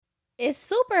It's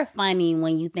super funny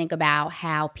when you think about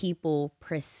how people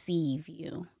perceive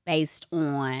you based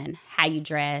on how you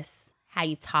dress, how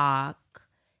you talk,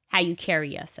 how you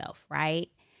carry yourself, right?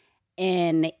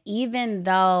 And even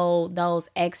though those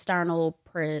external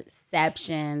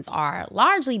perceptions are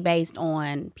largely based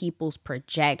on people's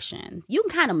projections, you can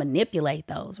kind of manipulate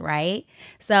those, right?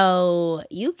 So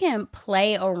you can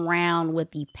play around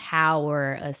with the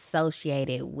power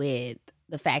associated with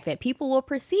the fact that people will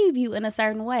perceive you in a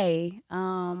certain way.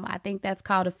 I think that's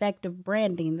called effective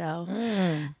branding, though.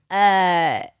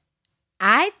 I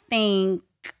think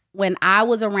when I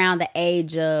was around the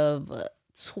age of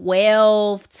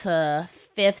 12 to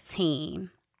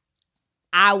 15,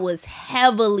 I was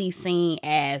heavily seen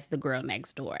as the girl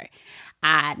next door.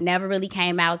 I never really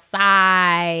came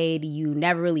outside. You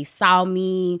never really saw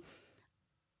me.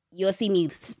 You'll see me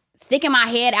sticking my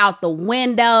head out the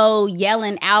window,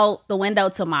 yelling out the window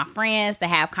to my friends to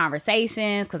have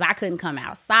conversations because I couldn't come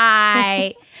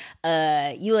outside.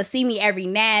 You will see me every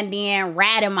now and then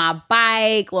riding my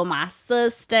bike with my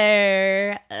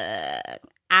sister.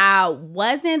 I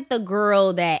wasn't the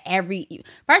girl that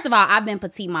first of all, I've been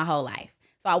petite my whole life.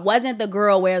 So I wasn't the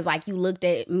girl where it's like you looked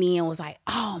at me and was like,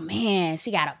 oh man,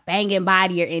 she got a banging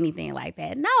body or anything like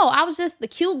that. No, I was just the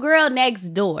cute girl next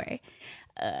door.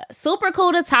 Super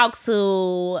cool to talk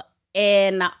to.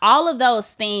 And all of those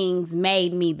things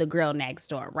made me the girl next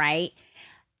door, right?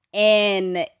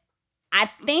 And I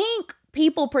think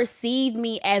people perceived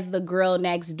me as the girl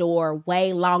next door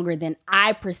way longer than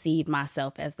I perceived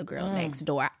myself as the girl next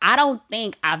door. I don't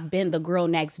think I've been the girl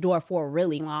next door for a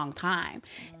really long time.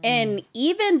 And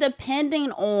even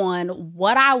depending on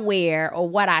what I wear or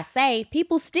what I say,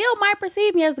 people still might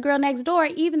perceive me as the girl next door,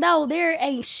 even though there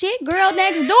ain't shit girl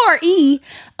next door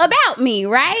about me,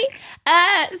 right?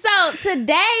 So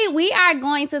today we are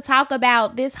going to talk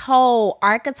about this whole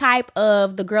archetype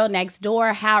of the girl next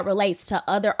door, how it relates to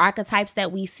other archetypes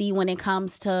that we see when it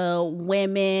comes to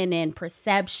women and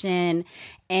perception.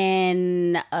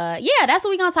 And that's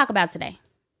what we're going to talk about today.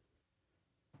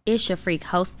 It's your freak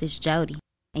hostess, Jody,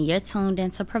 and you're tuned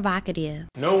into Provocative.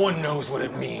 No one knows what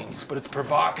it means, but it's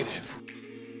provocative.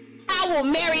 I will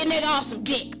marry a nigga off some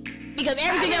dick because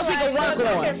everything else we can work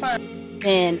on.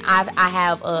 And I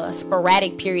have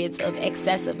sporadic periods of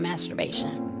excessive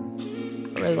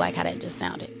masturbation. I really like how that just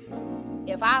sounded.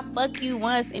 If I fuck you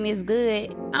once and it's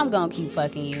good, I'm gonna keep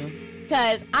fucking you.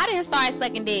 Because I didn't start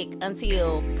sucking dick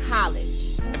until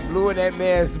college. Blew in that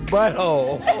man's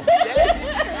butthole.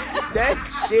 that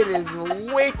shit is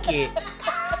wicked.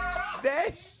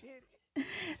 That shit.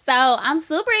 So I'm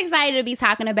super excited to be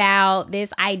talking about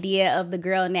this idea of the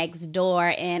girl next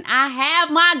door. And I have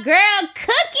my girl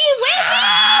Kookie with me.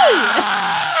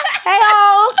 Hey,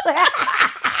 hoes.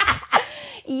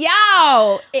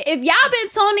 Y'all, if y'all been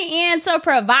tuning in to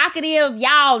Provocative,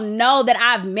 y'all know that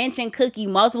I've mentioned Kookie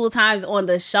multiple times on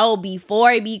the show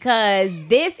before because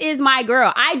this is my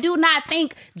girl. I do not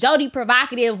think Jody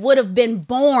Provocative would have been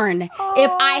born if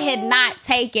I had not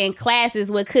taken classes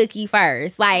with Kookie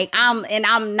first. Like, I'm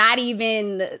not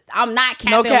capping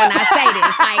when I say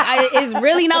this. Like, it's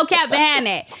really no cap behind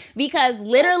that because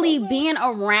literally being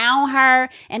around her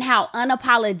and how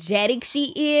unapologetic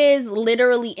she is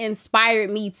literally inspired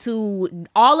me to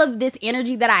all of this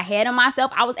energy that I had in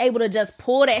myself. I was able to just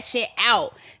pull that shit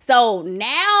out. So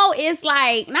now it's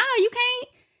like, no, you can't.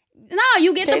 No,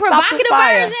 you get the provocative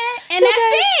version, and that's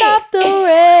it. Stop the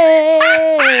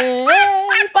rain.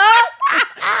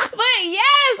 But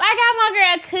yes, I got my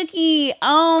girl Kookie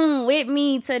on with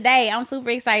me today. I'm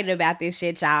super excited about this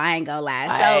shit, y'all. I ain't gonna lie.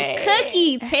 So,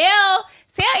 Kookie, tell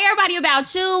everybody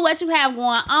about you, what you have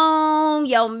going on,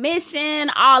 your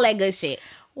mission, all that good shit.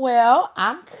 Well,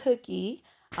 I'm Kookie.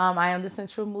 I am the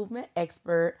Central Movement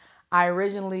expert. I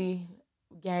originally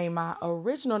gained my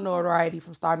original notoriety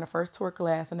from starting the first tour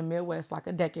class in the Midwest like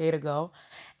a decade ago.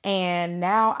 And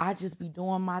now I just be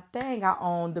doing my thing. I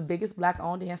own the biggest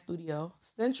Black-owned dance studio,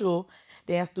 Central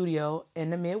Dance Studio in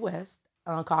the Midwest,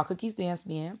 called Kookie's Dance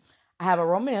Den. I have a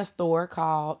romance store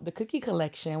called the Kookie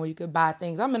Collection where you could buy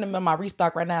things. I'm in the middle of my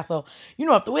restock right now, so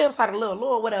if the website a little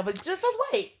low or whatever, just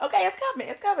wait. Okay, it's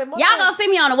coming. More Y'all gonna see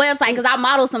me on the website because I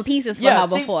modeled some pieces for her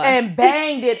before. And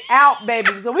banged it out, baby.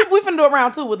 So we finna do a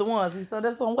round two with the onesies, so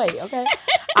that's on wait, okay?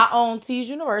 I own Tees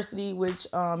University, which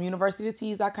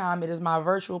universitytees.com. It is my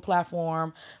virtual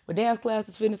platform with dance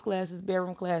classes, fitness classes,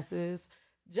 bedroom classes.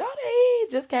 Jody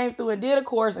just came through and did a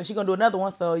course, and she's going to do another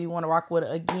one, so you want to rock with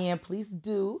her again, please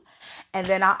do. And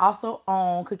then I also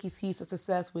own Cookie's Keys to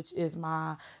Success, which is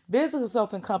my business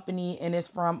consulting company, and it's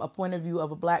from a point of view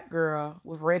of a Black girl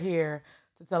with red hair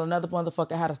to tell another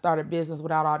motherfucker how to start a business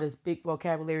without all this big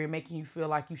vocabulary making you feel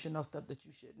like you should know stuff that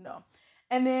you should know.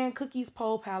 And then Cookie's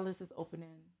Pole Palace is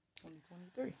opening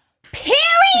 2023. Period.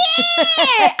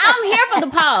 I'm here for the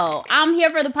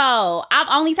pole. I've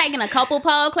only taken a couple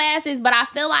pole classes, but I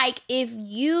feel like if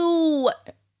you've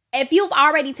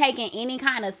already taken any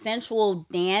kind of sensual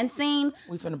dancing,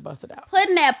 we finna bust it out.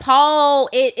 Putting that pole,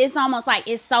 it's almost like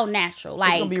it's so natural.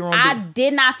 Like I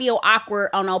did not feel awkward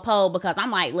on no pole because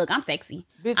I'm like, look, I'm sexy.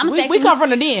 Bitch, we come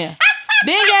from the den.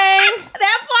 Den gang.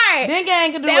 That part. Den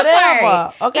gang can do whatever.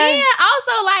 Part. Okay. Yeah,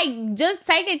 also like just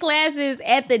taking classes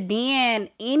at the den.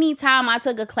 Anytime I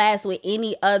took a class with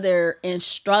any other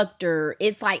instructor,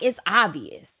 it's like it's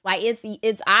obvious. Like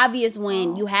it's obvious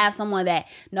when you have someone that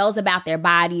knows about their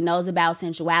body, knows about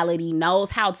sensuality, knows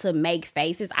how to make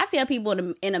faces. I tell people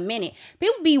in a minute,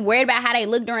 people be worried about how they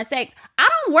look during sex. I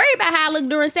don't worry about how I look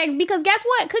during sex because guess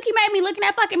what? Cookie made me look in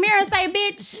that fucking mirror and say,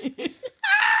 bitch,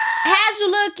 how's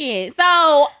you looking?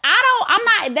 So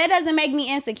that doesn't make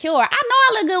me insecure. I know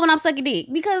I look good when I'm sucking dick.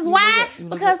 Because why?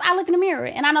 Because I look in the mirror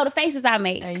and I know the faces I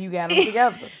make. And you got them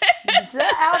together.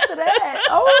 Shout out to that.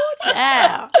 Oh,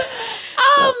 child.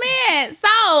 Oh, man.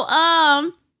 So,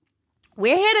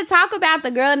 we're here to talk about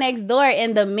the girl next door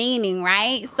and the meaning,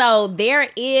 right? So there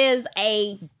is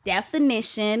a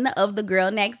definition of the girl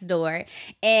next door,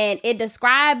 and it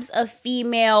describes a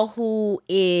female who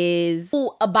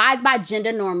abides by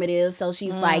gender normatives. So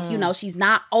she's like, she's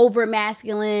not over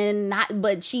masculine,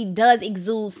 but she does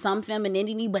exude some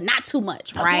femininity, but not too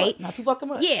much, right? Not too fucking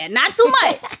much. Yeah, not too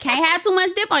much. Can't have too much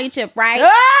dip on your chip,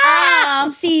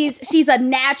 right? She's a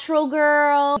natural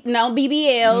girl. No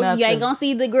BBLs. Nothing. You ain't gonna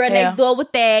see the girl next door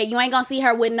with that. You ain't gonna see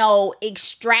her with no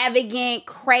extravagant,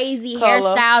 crazy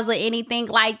hairstyles or anything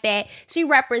like that. She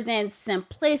represents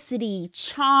simplicity,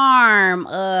 charm,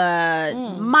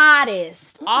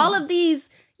 modest, all of these,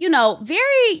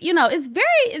 it's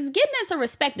getting into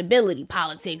respectability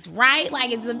politics, right?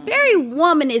 Like it's a very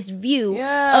womanist view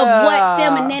of what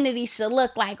femininity should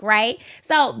look like, right?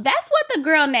 So that's what the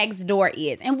girl next door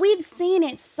is. And we've seen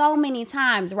it so many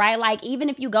times, right? Like even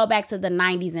if you go back to the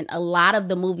 90s and a lot of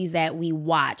the movies that we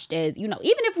watched, as even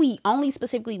if we only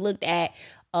specifically looked at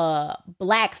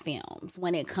black films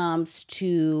when it comes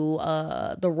to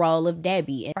the role of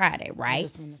Debbie in Friday, right?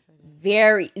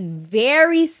 Very,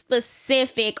 very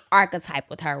specific archetype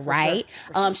with her, right?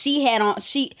 Sure. She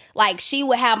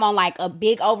would have on like a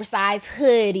big oversized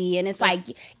hoodie, and it's like,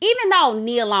 even though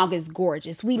Nia Long is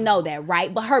gorgeous, we know that,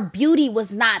 right? But her beauty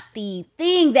was not the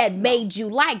thing that made you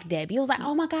like Debbie. It was like,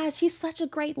 oh my God, she's such a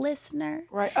great listener,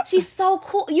 right? She's so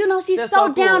cool, she's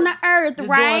so down to earth, just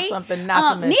right? Doing something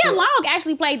not to Nia Long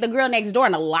actually played the girl next door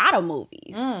in a lot of movies.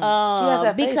 She has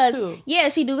that face too. Yeah,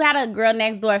 she do got a girl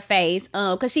next door face,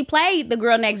 because she played the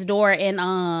girl next door in Boys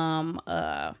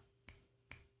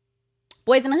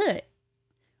in the Hood,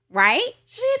 right?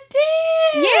 She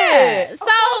did. Yeah. So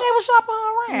they were shopping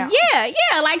her around. Yeah.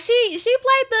 Like she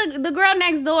played the girl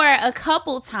next door a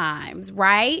couple times,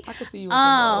 right? I could see you with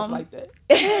some like that.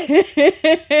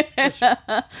 Sure.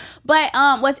 But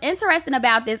what's interesting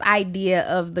about this idea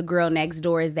of the girl next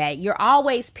door is that you're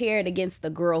always paired against the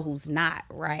girl who's not,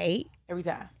 right? Every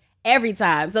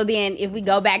time. So then if we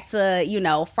go back to,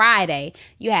 Friday,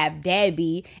 you have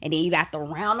Debbie and then you got the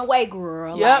roundaway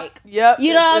girl. Yep.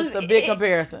 It's the big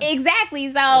comparison. Exactly.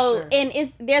 So, sure.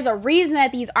 And there's a reason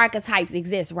that these archetypes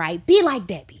exist, right? Be like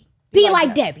Debbie. Be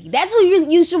like Debbie. That's who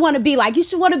you should want to be like. You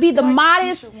should want to be the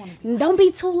modest. Don't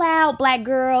be too loud, black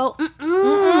girl.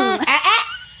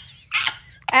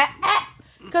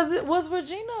 Because it was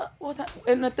Regina,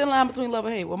 in the thin line between love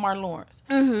and hate with Martin Lawrence.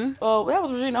 Mm-hmm. Oh, that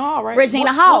was Regina Hall, right?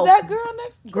 Regina Hall. Was that girl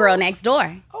next door? Girl next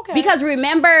door. Okay. Because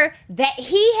remember that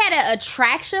he had an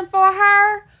attraction for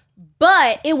her,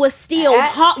 but it was still,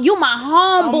 you my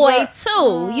homeboy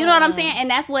too. You know what I'm saying? And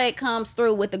that's what comes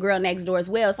through with the girl next door as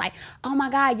well. It's like, oh my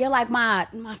God, you're like my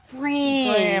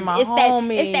friend. My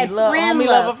homie. It's that friend homie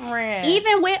love. Love a friend.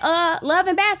 Even with Love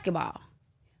and Basketball.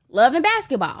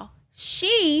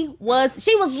 She was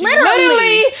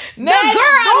literally the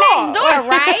girl next door,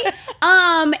 right?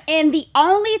 And the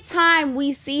only time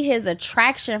we see his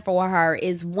attraction for her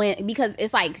is because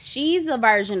it's like she's the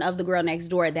version of the girl next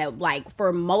door that, like,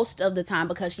 for most of the time,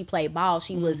 because she played ball,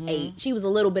 she was a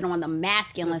little bit on the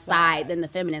masculine side than the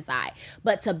feminine side.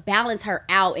 But to balance her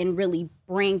out and really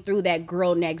bring through that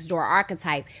girl next door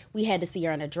archetype, we had to see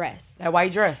her in a dress. That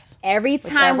white dress. Every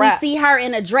time we see her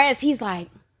in a dress, he's like,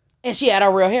 and she had her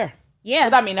real hair.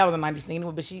 Yeah. I mean, that was a 90s thing,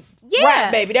 but she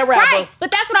rap, baby. That rap was. But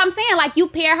that's what I'm saying. Like, you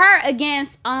pair her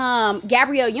against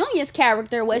Gabrielle Union's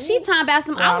character where she talking about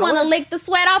some, I want to lick the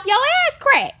sweat off your ass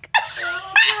crack.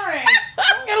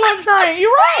 Get a little train.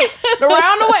 You're right.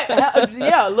 Around the way.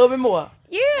 Yeah, a little bit more.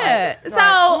 Yeah.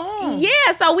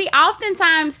 Right. So we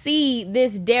oftentimes see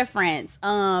this difference.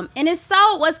 And it's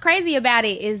what's crazy about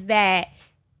it is that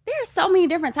there's so many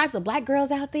different types of black girls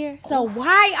out there. So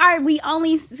why are we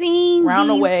only seeing round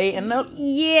these? the way and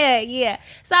Yeah.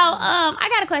 So I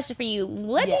got a question for you.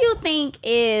 What do you think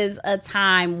is a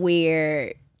time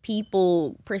where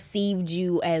people perceived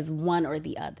you as one or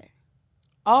the other?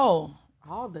 Oh,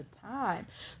 all the time.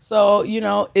 So,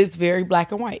 it's very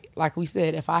black and white. Like we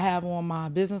said, if I have on my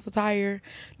business attire,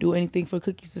 do anything for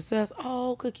Cookie's success,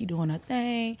 Cookie doing her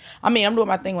thing. I mean, I'm doing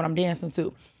my thing when I'm dancing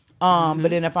too. But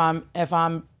then if I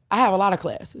have a lot of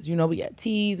classes, we got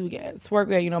teas, we got twerk,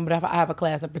 but if I have a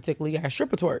class in particular, you got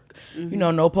stripper twerk,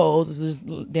 no pose, it's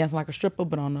just dancing like a stripper,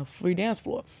 but on the free dance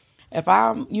floor. If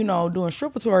I'm, doing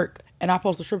stripper twerk and I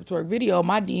post a stripper twerk video,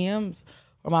 my DMs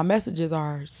or my messages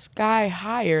are sky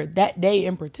higher that day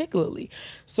in particularly.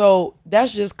 So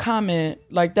that's just comment,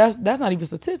 like that's not even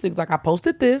statistics. Like I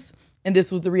posted this and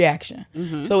this was the reaction.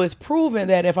 So it's proven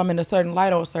that if I'm in a certain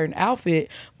light or a certain outfit,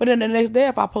 but then the next day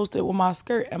if I post it with my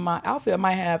skirt and my outfit, I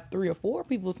might have 3 or 4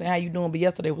 people saying, how you doing? But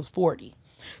yesterday was 40.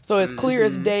 So it's clear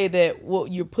as day that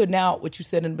what you're putting out, what you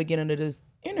said in the beginning of this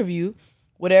interview,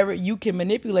 whatever, you can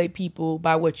manipulate people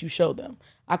by what you show them.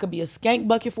 I could be a skank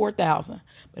bucket for 1,000,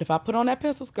 but if I put on that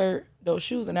pencil skirt, those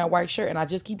shoes, and that white shirt, and I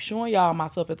just keep showing y'all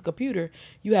myself at the computer,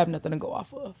 you have nothing to go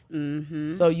off of.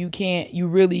 So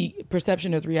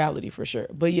perception is reality for sure.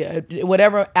 But yeah,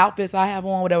 whatever outfits I have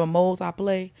on, whatever modes I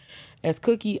play, as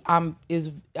Cookie, I'm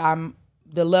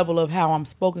the level of how I'm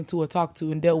spoken to or talked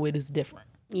to and dealt with is different.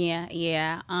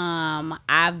 Yeah.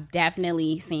 I've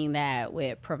definitely seen that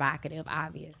with provocative,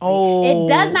 obviously. Oh. It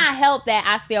does not help that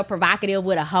I spell provocative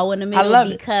with a hoe in the middle. I love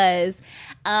because,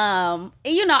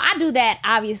 I do that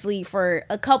obviously for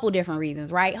a couple different reasons,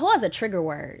 right? Hoe is a trigger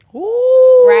word. Ooh,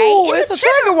 right? It's a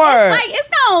trigger word.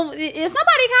 If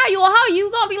somebody call you a hoe,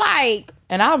 you gonna be like.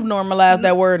 And I've normalized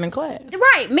that word in class.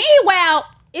 Right. Meanwhile,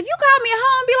 if you call me a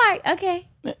hoe, I'll be like, okay,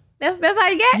 that's how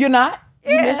you get. You're not?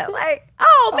 Yeah, like,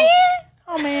 oh man.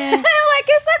 Oh man, like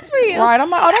it sucks for you, right? I'm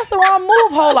like, that's the wrong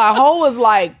move. Hoe, like hoe was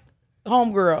like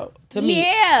homegirl to me.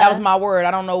 Yeah, that was my word.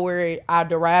 I don't know where I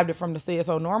derived it from to say it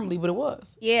so normally, but it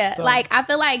was. Yeah, so. Like I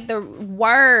feel like the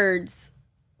words,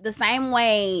 the same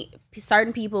way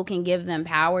certain people can give them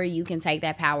power, you can take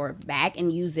that power back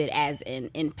and use it as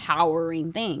an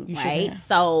empowering thing, right?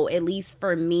 So at least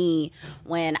for me,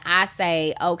 when I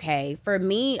say, okay, for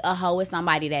me, a hoe is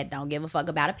somebody that don't give a fuck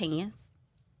about opinions.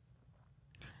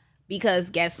 Because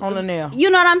on the nail. You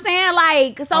know what I'm saying?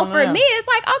 Like, so for me, it's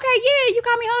like, okay, yeah, you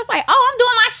call me hoe. It's like, I'm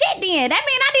doing my shit then. That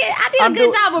mean I did a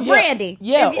good job of branding.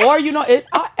 Yeah, or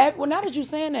well, now that you're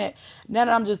saying that, now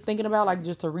that I'm just thinking about like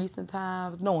just the recent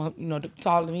times, no one,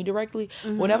 talking to me directly,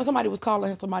 whenever somebody was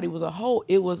calling somebody was a hoe,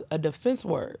 it was a defense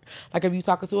word. Like if you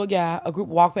talking to a guy,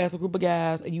 walk past a group of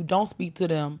guys and you don't speak to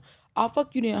them, oh,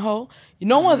 fuck you then, hoe.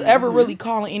 No one's ever really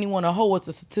calling anyone a hoe. It's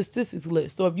a statistics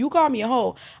list. So if you call me a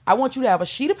hoe, I want you to have a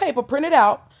sheet of paper printed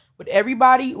out with 8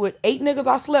 niggas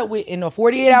I slept with in a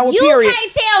 48-hour period. You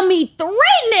can't tell me 3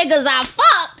 niggas I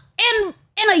fucked in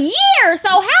a year. So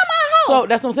how am I a hoe? So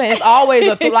that's what I'm saying. It's always,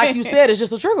 like you said, it's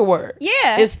just a trigger word.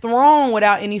 Yeah. It's thrown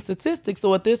without any statistics.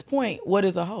 So at this point, what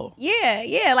is a hoe?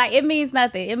 Yeah. Like it means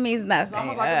nothing. It means nothing. It's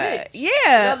almost like a bitch. Yeah.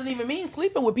 It doesn't even mean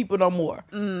sleeping with people no more.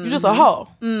 You're just a hoe.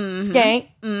 Skank.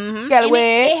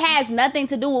 Scallywag. It has nothing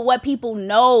to do with what people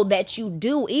know that you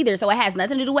do either. So it has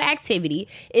nothing to do with activity.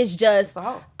 It's just,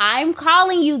 I'm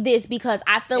calling you this because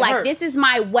I feel like this is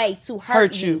my way to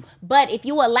hurt you. But if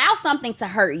you allow something to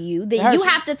hurt you, then you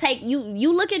have to take,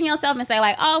 you look at yourself and say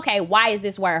like, oh, okay, why is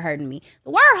this word hurting me?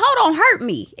 The word hoe don't hurt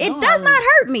me. It does not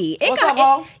hurt me. It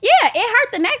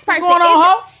hurt the next person. What's going on,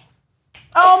 hoe?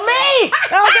 Oh, me!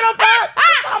 Don't get on fire.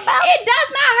 It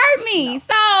does not hurt me.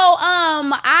 So,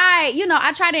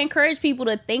 I try to encourage people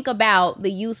to think about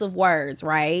the use of words,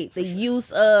 right? The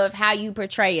use of how you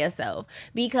portray yourself.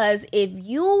 Because if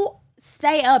you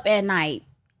stay up at night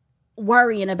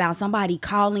worrying about somebody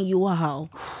calling you a hoe,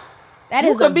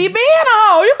 you could be being a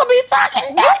hoe. You could be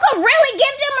sucking. You could really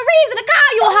give them a reason to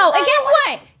call you a hoe. And guess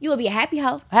what? You will be a happy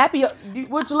hoe. Happy?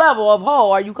 Which level of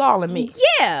hoe are you calling me?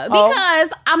 Yeah, because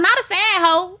I'm not a sad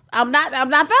hoe. I'm not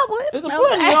felt with. It's a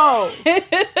plenty hoe.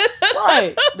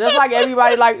 Right. Just like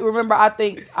everybody, remember,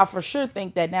 I for sure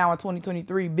think that now in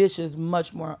 2023, bitch is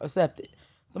much more accepted.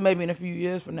 So maybe in a few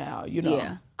years from now,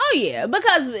 Yeah. Oh Oh yeah,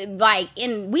 because like,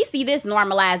 and we see this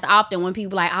normalized often when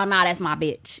people like, oh no, that's my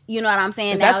bitch. You know what I'm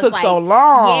saying? That now took it's so like,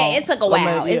 long. Yeah, it took a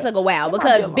while. Maybe, It took a while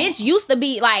because bitch long. used to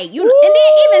be like, you, and then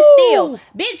even still,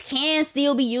 bitch can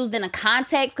still be used in a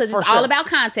context because it's all about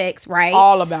context, right?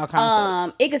 All about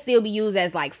context. It can still be used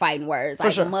as like fighting words,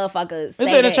 like a motherfucker. It's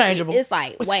interchangeable. It's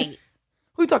like, wait,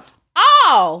 who you talk to?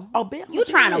 Oh, bitch, you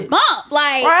trying to bump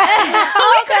like?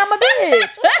 Okay, I'm a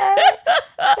bitch. Okay.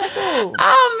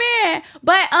 Oh man,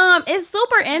 but it's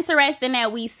super interesting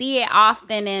that we see it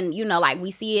often, and you know, like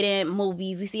we see it in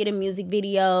movies, we see it in music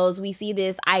videos, we see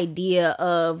this idea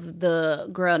of the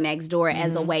girl next door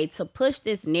as a way to push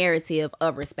this narrative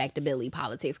of respectability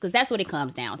politics, because that's what it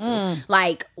comes down to.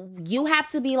 Like, you have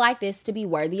to be like this to be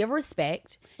worthy of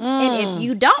respect, and if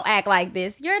you don't act like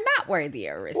this, you're not worthy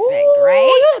of respect, right?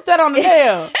 You hit that on the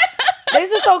nail.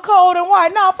 It's just so cold and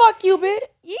white. Nah, fuck you, bitch.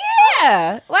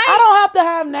 Yeah. Like, I don't have to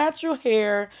have natural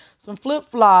hair, some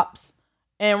flip-flops,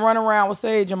 and run around with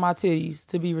sage in my titties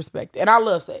to be respected. And I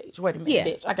love sage. Wait a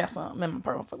minute, bitch. I got something in my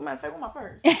purse. Matter of fact, where's my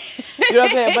purse? You know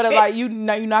what I'm saying? But like, you're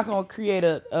not going to create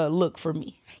a look for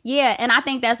me. Yeah, and I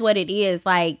think that's what it is.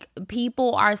 Like,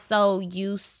 people are so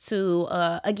used to,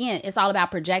 again, it's all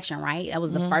about projection, right? That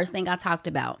was the first thing I talked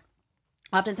about.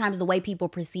 Oftentimes, the way people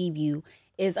perceive you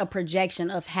is a projection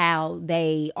of how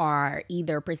they are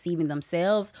either perceiving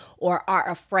themselves or are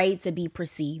afraid to be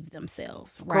perceived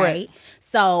themselves, right? Correct.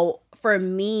 So for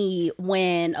me,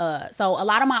 when so a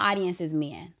lot of my audience is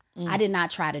men. I did not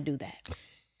try to do that.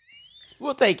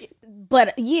 We'll take it.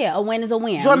 But yeah, a win is a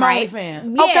win. Join right? my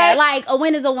OnlyFans. Yeah, okay. like a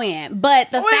win is a win.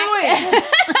 But the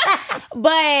fact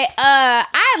but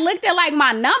I looked at like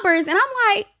my numbers and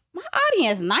I'm like, my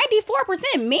audience,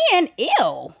 94% men,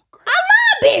 ew. I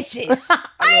love bitches. Like,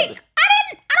 I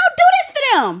don't do this for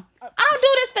them. I don't do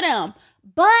this for them.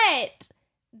 But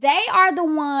they are the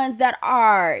ones that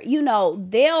are, you know,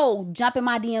 they'll jump in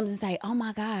my DMs and say, oh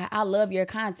my God, I love your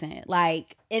content.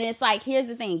 Like, and it's like, here's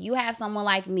the thing. You have someone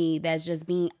like me that's just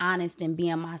being honest and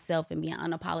being myself and being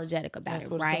unapologetic about it,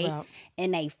 right?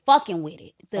 And they fucking with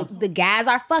it. The guys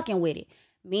are fucking with it.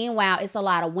 Meanwhile, it's a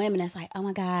lot of women that's like, oh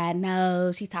my God,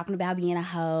 no, she's talking about being a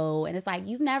hoe. And it's like,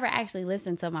 you've never actually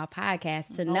listened to my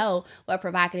podcast to know what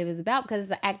provocative is about, because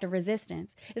it's an act of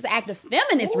resistance. It's an act of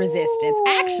feminist resistance,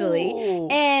 actually.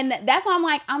 And that's why I'm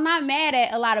like, I'm not mad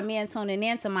at a lot of men tuning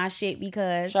into my shit,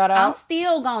 because I'm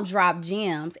still going to drop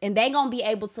gems and they going to be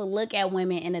able to look at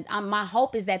women. And my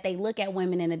hope is that they look at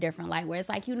women in a different light, where it's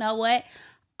like, you know what?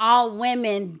 All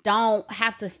women don't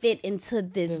have to fit into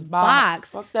this box.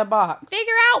 Fuck that box.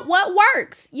 Figure out what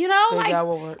works. You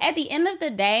know, at the end of the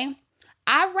day,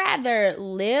 I'd rather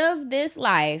live this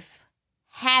life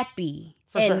happy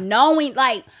knowing,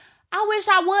 like, I wish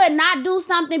I would not do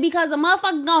something because a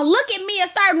motherfucker gonna look at me a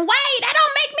certain way. That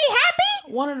don't make me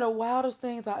happy. One of the wildest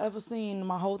things I ever seen in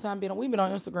my whole time we've been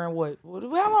on Instagram.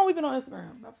 How long we been on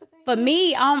Instagram? About 15 years? For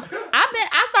me,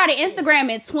 I started Instagram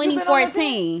in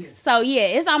 2014. So yeah,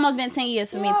 it's almost been 10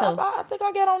 years for me too. I think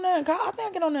I got on there. I think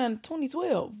I got on there in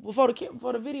 2012 before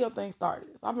the video thing started.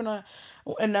 So I've been on,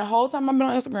 and the whole time I've been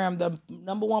on Instagram, the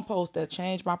number one post that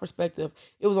changed my perspective.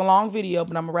 It was a long video,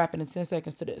 but I'm gonna wrap it in 10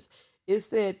 seconds to this. It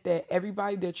said that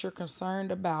everybody that you're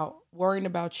concerned about, worrying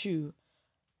about you,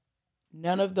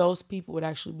 none of those people would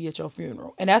actually be at your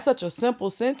funeral. And that's such a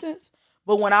simple sentence.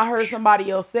 But when I heard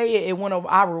somebody else say it, it went over,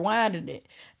 I rewinded it.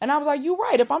 And I was like, you're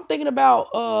right. If I'm thinking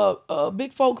about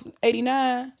Big Folks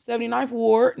 89, 79th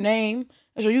Ward name,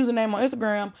 as your username on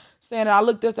Instagram, saying that I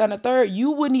look this, that, and the third,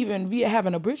 you wouldn't even be having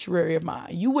an obituary of mine.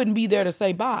 You wouldn't be there to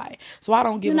say bye. So I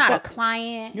don't give a fuck. You're not a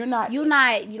client.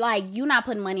 You're not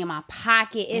putting money in my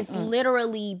pocket. It's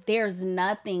literally, there's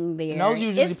nothing there. And those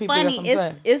usually it's people funny.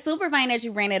 That's it's super funny that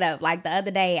you bring it up. Like the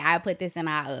other day, I put this in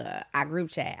our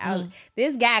group chat.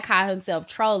 This guy caught himself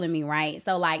trolling me, right?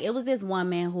 So like, it was this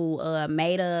woman who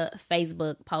made a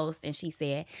Facebook post and she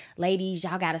said, ladies,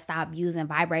 y'all got to stop using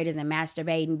vibrators and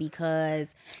masturbating because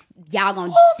y'all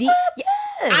gonna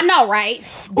I know, right?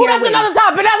 Oh, that's another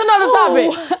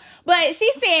topic. But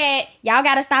she said, y'all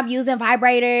gotta stop using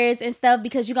vibrators and stuff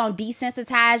because you're gonna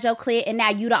desensitize your clit, and now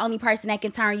you the only person that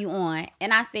can turn you on.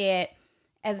 And I said,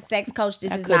 as a sex coach,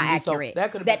 this is not accurate.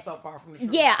 That could have been so far from the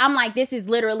truth. Yeah, I'm like, this is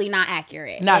literally not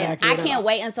accurate. Not accurate. I can't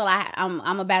wait until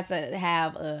I'm about to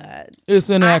have it's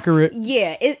inaccurate.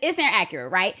 It's inaccurate,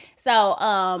 right? So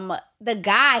the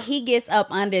guy, he gets up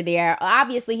under there.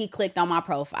 Obviously, he clicked on my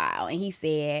profile and he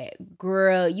said,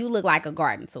 girl, you look like a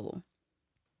garden tool.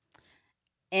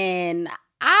 And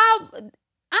I'm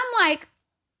like,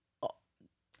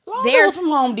 there's from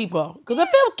Home Depot, because if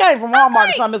it came from Walmart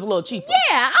or something, it's a little cheaper.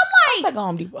 Yeah, I'm like,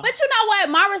 Home Depot. But you know what?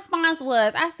 My response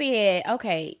was, I said,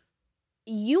 okay,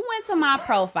 you went to my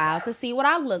profile to see what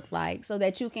I look like so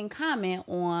that you can comment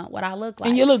on what I look like.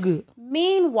 And you look good.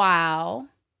 Meanwhile,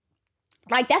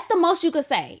 like, that's the most you could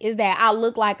say is that I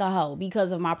look like a hoe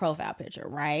because of my profile picture,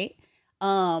 right?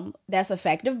 That's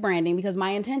effective branding because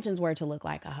my intentions were to look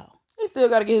like a hoe. He still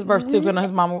got to get his birth certificate on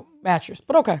his mama mattress,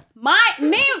 but okay. I'm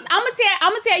gonna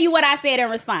tell you what I said in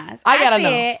response. I gotta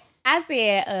know. I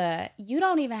said, you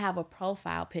don't even have a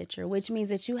profile picture, which means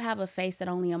that you have a face that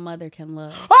only a mother can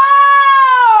love.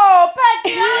 Oh,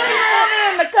 Becky, I don't want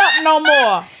it in the cup no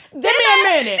more. Give me a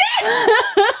minute.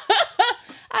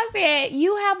 I said,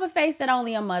 you have a face that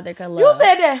only a mother can love. You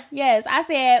said that? Yes, I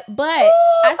said, but.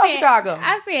 Chicago.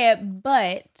 I said,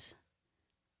 but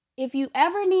if you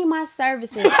ever need my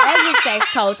services as a sex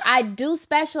coach, I do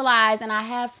specialize and I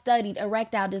have studied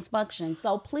erectile dysfunction.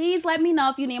 So please let me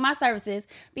know if you need my services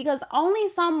because only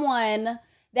someone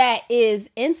that is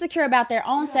insecure about their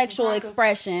own sexual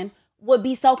expression would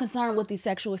be so concerned with the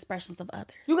sexual expressions of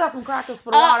others. You got some crackers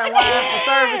for the water and wine for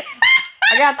service?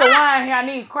 I got the wine here. I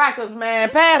need crackers, man.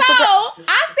 Pass the crackers.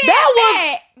 I said that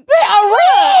was a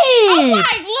read. I'm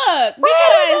like, look,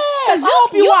 because I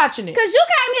hope you watching it. Because you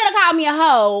came here to call me a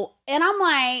hoe, and I'm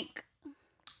like,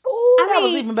 ooh, that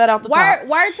was even better off the top.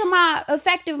 Word to my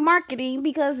effective marketing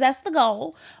because that's the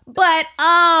goal. But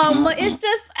it's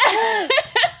just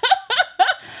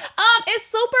it's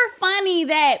super funny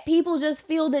that people just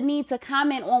feel the need to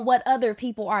comment on what other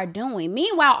people are doing.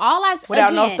 Meanwhile,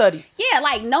 without no studies. Yeah,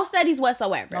 like no studies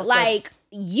whatsoever. No like studies.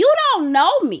 You don't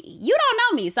know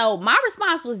me. So my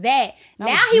response was that.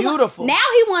 Now he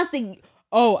wants to.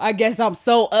 Oh, I guess I'm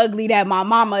so ugly that my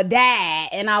mama died,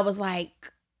 and I was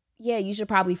like, yeah, you should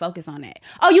probably focus on that.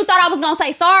 Oh, you thought I was gonna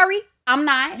say sorry? I'm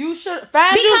not. You should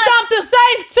find you something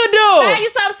safe to do. Find you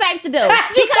something safe to do.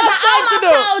 Because I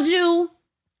almost told you.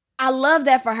 I love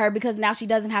that for her because now she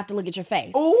doesn't have to look at your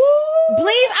face. Ooh.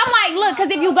 Please, I'm like, look, because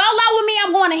if you go low with me,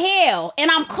 I'm going to hell. And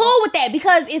I'm cool with that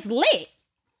because it's lit.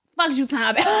 Fuck you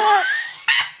talking about.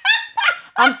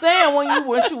 I'm saying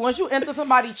once you enter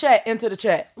somebody's chat, enter the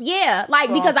chat. Yeah, like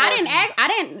so because I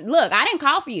didn't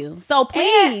call for you. So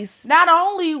please. And not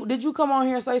only did you come on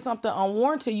here and say something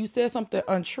unwarranted, you said something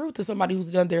untrue to somebody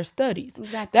who's done their studies.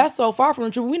 Exactly. That's so far from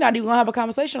the truth. We're not even gonna have a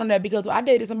conversation on that because I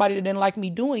dated somebody that didn't like me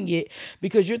doing it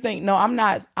because you're thinking, no, I'm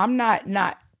not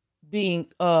being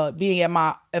at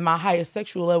my highest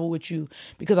sexual level with you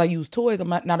because I use toys. I'm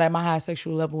not at my highest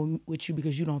sexual level with you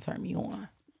because you don't turn me on.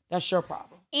 That's your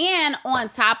problem. And on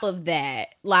top of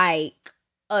that, like,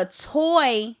 a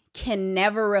toy can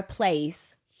never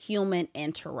replace human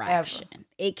interaction. Ever.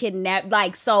 It can never,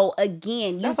 like, so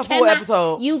again, that's a full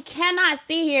episode. You cannot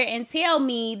sit here and tell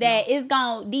me that it's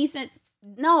gonna decent.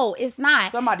 No, it's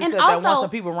not. Somebody said that once, some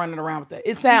people running around with that.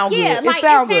 It sounds good. Like,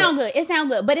 it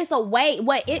sounds good. But it's a way.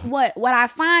 What I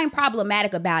find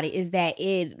problematic about it is that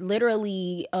it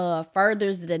literally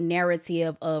furthers the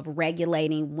narrative of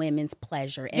regulating women's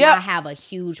pleasure, and I have a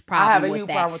huge problem with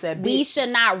that. We should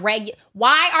not regulate.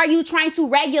 Why are you trying to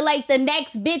regulate the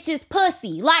next bitch's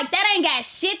pussy? Like, that ain't got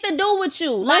shit to do with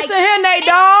you. Like, listen here, Nate,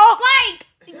 dog. Like,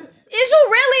 is you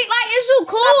really like? Is you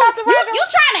cool? You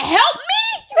trying to help me?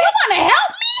 You want to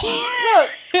help me?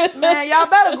 Look, man, y'all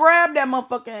better grab that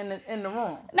motherfucker in the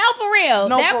room. No, for real.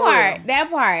 No, that part.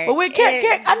 But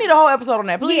I need a whole episode on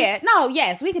that, please. Yeah,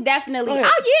 yes, we could definitely. Oh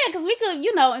yeah, because we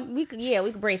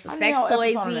could bring some sex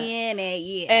toys in,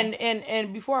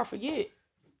 and before I forget,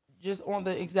 just on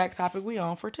the exact topic we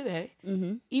on for today,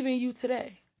 even you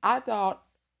today, I thought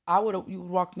you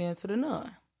walked into the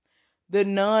nun. The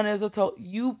nun is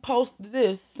you post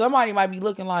this, somebody might be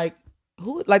looking like,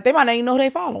 who? Like, they might not even know who they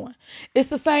following. It's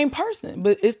the same person,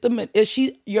 but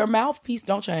your mouthpiece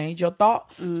don't change, your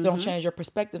thoughts don't change, your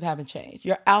perspective haven't changed,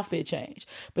 your outfit changed.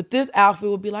 But this outfit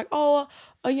would be like, oh,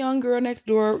 a young girl next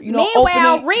door,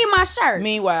 Meanwhile, read my shirt.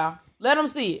 Meanwhile, let them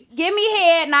see it. Give me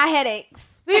head, not headaches.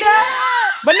 See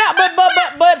that?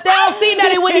 but they don't see that,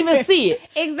 they wouldn't even see it.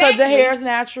 Exactly. Because the hair is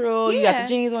natural, you got the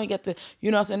jeans on, you got the,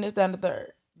 saying this, that, and the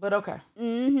third. But okay.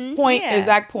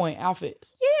 Exact point.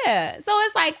 Outfits. Yeah. So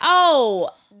it's like,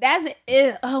 oh, that's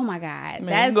it. Oh my God.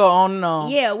 That's go on and on.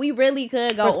 Yeah, we really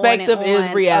could go Perspective on and on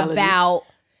is reality. About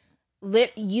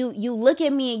you look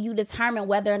at me and you determine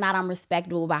whether or not I'm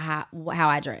respectable by how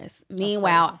I dress.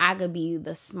 Meanwhile, I could be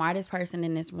the smartest person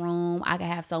in this room. I could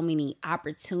have so many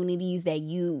opportunities that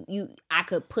I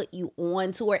could put you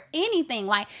on to, or anything.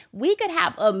 Like, we could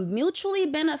have a mutually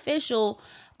beneficial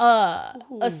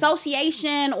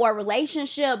association or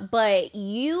relationship, but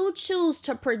you choose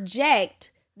to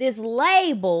project this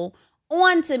label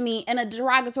onto me in a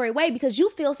derogatory way because you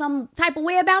feel some type of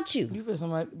way about you. You feel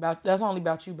something about that's only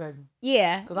about you, baby.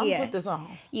 Yeah, because I'm gonna put this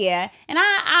on. Yeah, and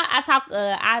I talk.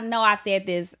 I know I've said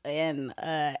this in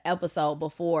episode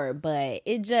before, but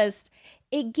it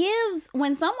gives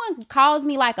when someone calls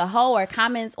me like a hoe or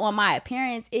comments on my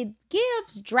appearance, it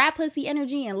gives dry pussy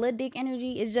energy and little dick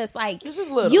energy. It's just like it's just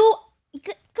little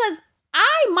because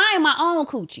I mind my own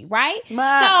coochie, right?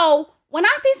 So when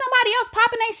I see somebody else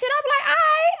popping their shit, I'm like, all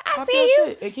right, I see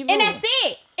you. And that's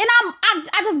it. And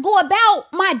I just go about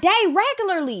my day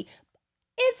regularly.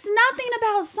 It's nothing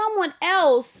about someone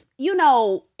else,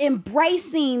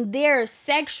 embracing their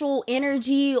sexual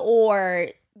energy or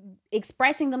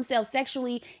expressing themselves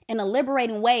sexually in a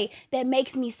liberating way that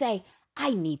makes me say,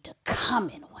 I need to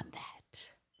comment on that.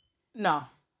 No.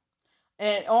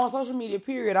 And on social media,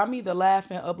 period, I'm either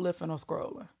laughing, uplifting, or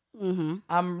scrolling. Mm-hmm.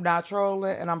 I'm not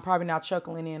trolling, and I'm probably not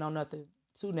chuckling in on nothing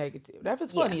too negative. If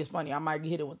it's funny, it's funny. I might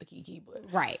hit it with the Kookie, but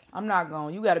I'm not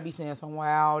going. You got to be saying some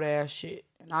wild ass shit,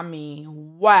 and I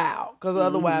mean wow, because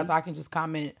otherwise I can just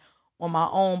comment on my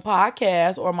own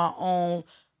podcast or my own.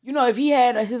 If he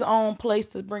had his own place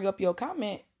to bring up your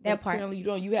comment, that part apparently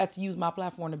you have to use my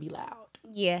platform to be loud.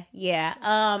 Yeah.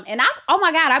 And oh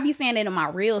my God, I be saying it in my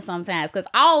reels sometimes because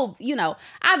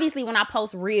obviously when I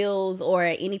post reels or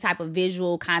any type of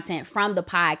visual content from the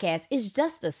podcast, it's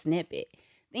just a snippet.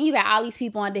 Then you got all these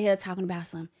people under here talking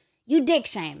about you dick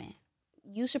shaming.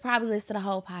 You should probably listen to the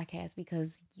whole podcast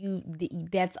because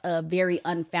that's a very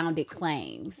unfounded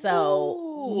claim.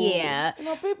 So yeah,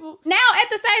 people. Now at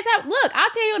the same time, look, I'll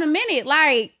tell you in a minute,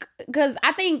 because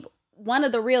I think one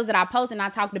of the reels that I posted, and I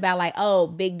talked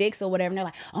about big dicks or whatever. And they're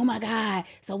like, oh my God.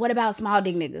 So what about small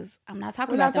dick niggas? I'm not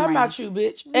talking about them. We're not talking about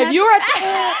you, bitch. If you're at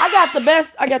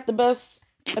I got the best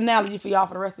analogy for y'all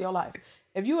for the rest of your life.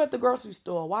 If you at the grocery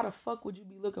store, why the fuck would you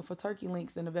be looking for turkey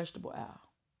links in the vegetable aisle?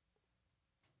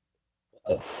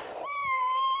 Because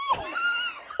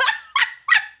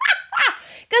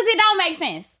it don't make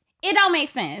sense. It don't make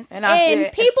sense.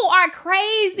 And people are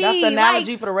crazy. That's the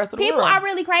analogy for the rest of the world. People are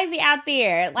really crazy out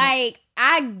there.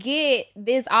 I get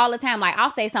this all the time. I'll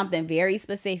say something very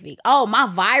specific. Oh, my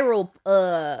viral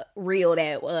reel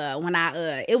that when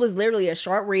it was literally a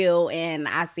short reel, and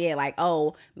I said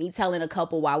me telling a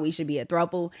couple why we should be a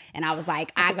throuple, and I was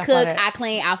like, I cook, I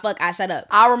clean, I fuck, I shut up.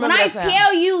 I remember when I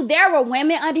tell you there were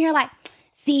women under here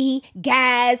see,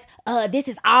 guys, this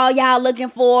is all y'all looking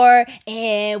for,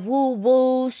 and woo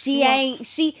woo, she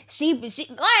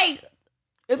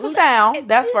it's a sound.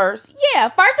 That's first. Yeah,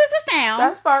 first is the sound.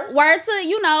 That's first. Word to,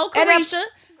 Carisha.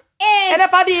 And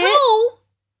if I did,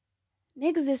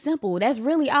 niggas is simple. That's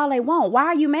really all they want. Why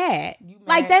are you mad? You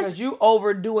mad because you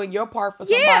overdoing your part for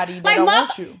somebody that don't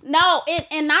want you. No,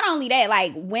 and not only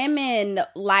that, women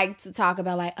like to talk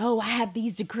about I have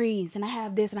these degrees and I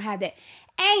have this and I have that.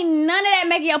 Ain't none of that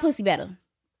making your pussy better.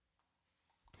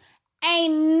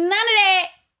 Ain't none of that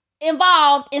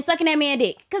involved in sucking that man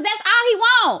dick. Because that's all he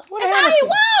want. That's all he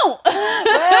want.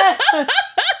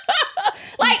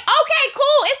 Okay,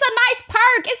 cool. It's a nice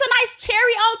perk. It's a nice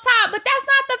cherry on top. But that's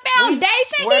not the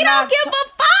foundation. He don't give a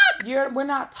fuck. We're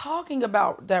not talking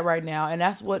about that right now. And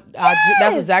that's what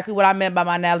that's exactly what I meant by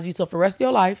my analogy. So for the rest of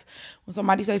your life, when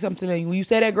somebody say something to you, when you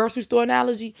say that grocery store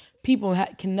analogy, people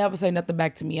can never say nothing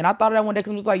back to me. And I thought of that one day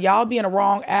because it was like, y'all be in the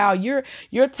wrong aisle.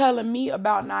 You're telling me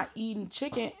about not eating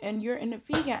chicken and you're in the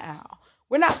vegan aisle.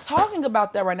 We're not talking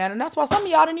about that right now. And that's why some of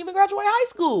y'all didn't even graduate high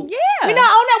school. Yeah. We're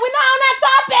not on that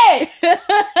topic.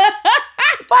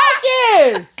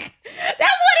 Focus.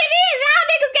 That's what it is. Y'all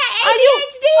niggas got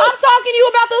ADHD. I'm talking to you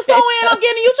about the sew-in. I'm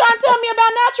getting you trying to tell me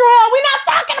about natural hair. We're not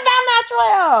talking about natural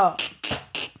hair.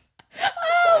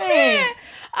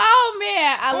 Oh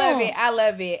man. I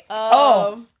love it.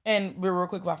 And real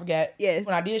quick before I forget. Yes.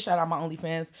 When I did shout out my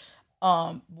OnlyFans,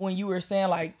 when you were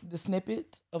saying the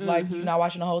snippets of you not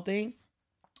watching the whole thing,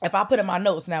 if I put in my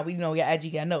notes, now we know your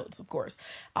IG got notes, of course.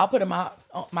 I'll put in my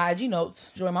IG notes,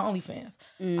 join my OnlyFans.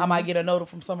 I might get a note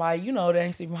from somebody, that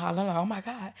ain't seen from Holland. Oh my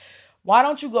God. Why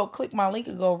don't you go click my link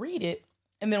and go read it?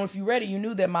 And then if you read it, you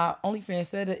knew that my OnlyFans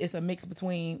said that it's a mix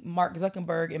between Mark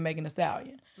Zuckerberg and Megan Thee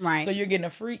Stallion. Right. So you're getting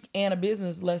a freak and a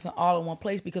business lesson all in one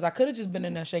place because I could have just been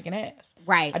in there shaking ass.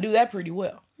 Right. I do that pretty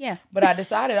well. Yeah. But I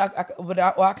decided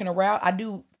I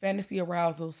do fantasy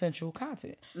arousal sensual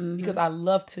content because I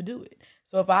love to do it.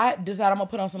 So if I decide I'm going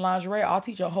to put on some lingerie, I'll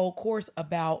teach a whole course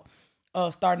about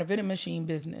starting a vending machine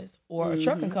business or a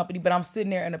trucking company, but I'm sitting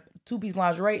there in a 2-piece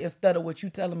lingerie instead of what you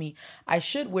telling me I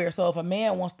should wear. So if a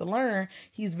man wants to learn,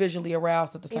 he's visually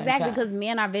aroused at the same time. Exactly, because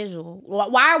men are visual.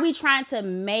 Why are we trying to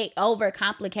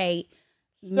overcomplicate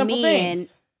simple men?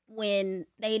 Things. when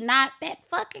they not that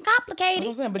fucking complicated.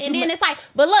 That's what I'm saying, but and then it's like,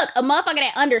 but look, a motherfucker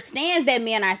that understands that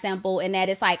men are simple and that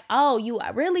it's like, oh, you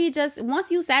really just, once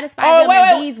you satisfy them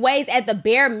in these ways at the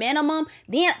bare minimum,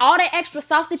 then all that extra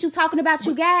sauce that you talking about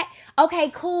you got, okay,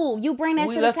 cool. You bring that to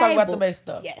the table. Let's talk about the base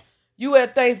stuff. Yes. You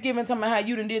at Thanksgiving talking about how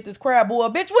you done did this crab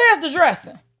boil. Bitch, where's the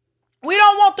dressing? We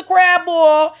don't want the crab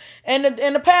boil and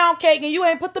the pound cake, and you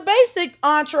ain't put the basic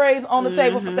entrees on the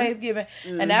table for Thanksgiving.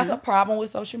 And that's a problem with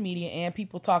social media and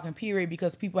people talking, period,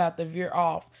 because people have to veer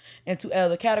off into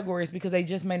other categories because they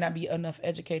just may not be enough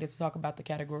educated to talk about the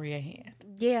category at hand.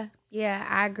 Yeah,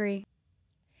 I agree.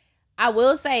 I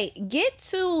will say, get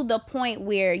to the point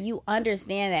where you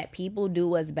understand that people do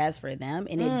what's best for them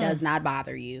and it does not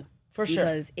bother you. For sure.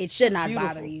 Because it should not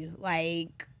bother you.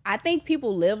 Like, I think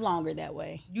people live longer that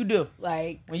way. You do.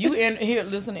 Like, when you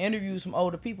listen to interviews from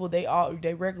older people, they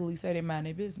regularly say they mind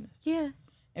their business. Yeah.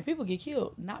 And people get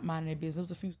killed not minding their business. There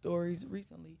was a few stories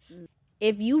recently.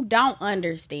 If you don't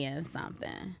understand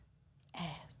something,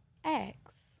 ask.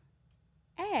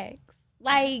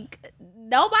 Like,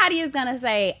 nobody is gonna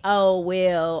say, "Oh,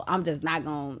 well, I'm just not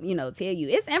gonna, tell you."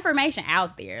 It's information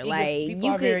out there. Like,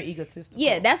 people are very egotistical.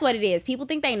 Yeah, that's what it is. People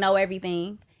think they know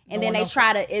everything. And then they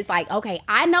try to, it's like, okay,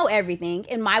 I know everything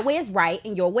and my way is right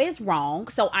and your way is wrong.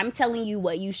 So I'm telling you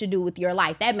what you should do with your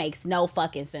life. That makes no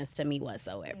fucking sense to me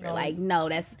whatsoever. No. Like, no,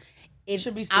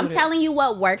 should be I'm telling you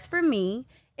what works for me.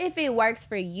 If it works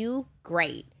for you,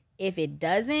 great. If it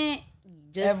doesn't,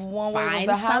 just if one way was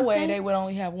the highway, they would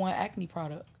only have one acne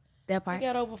product. That part. We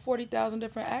got over 40,000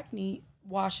 different acne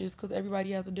washes because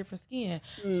everybody has a different skin.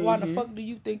 So why the fuck do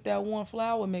you think that one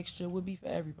flour mixture would be for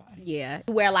everybody? Yeah.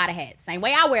 You wear a lot of hats. Same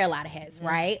way I wear a lot of hats,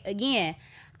 right? Again,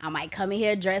 I might come in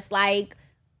here dressed like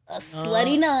a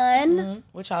slutty nun.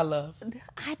 Which I love.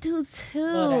 I do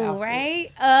too, right?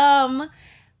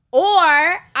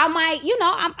 Or I might,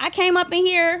 I came up in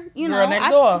here, Girl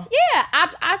next door. Yeah,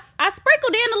 I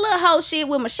sprinkled in a little whole shit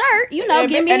with my shirt,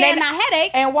 give me a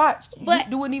headache. And watch,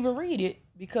 but you wouldn't even read it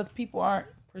because people aren't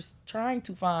trying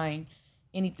to find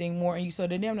anything more in you, so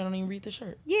they don't even read the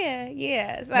shirt.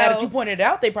 Yeah. So, now that you pointed it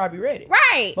out, they probably read it.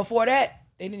 Right. Before that,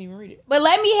 they didn't even read it. But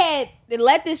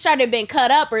let this shirt have been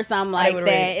cut up or something like that.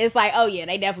 It's like, oh yeah,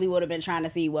 they definitely would have been trying to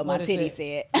see what my titty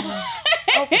said.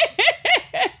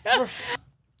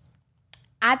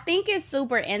 I think it's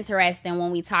super interesting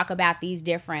when we talk about these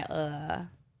different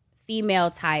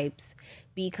female types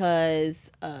because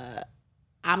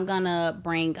I'm gonna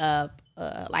bring up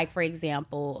like for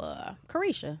example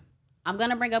Carisha. I'm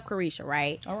gonna bring up Carisha,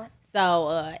 right? All right. So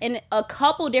and a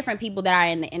couple different people that are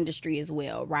in the industry as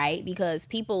well, right? Because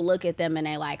people look at them and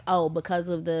they're like, oh, because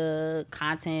of the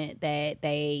content that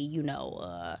they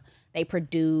they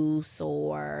produce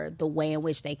or the way in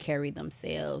which they carry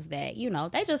themselves that,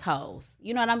 they just hoes.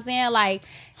 You know what I'm saying? Like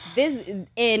this,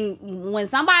 and when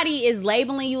somebody is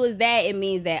labeling you as that, it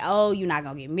means that, oh, you're not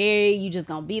going to get married. You just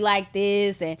going to be like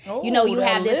this. And, you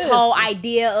have this whole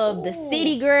idea of the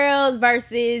city girls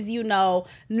versus, no.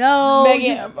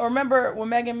 Megan, remember when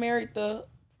Megan married the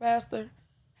pastor?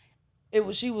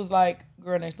 She was like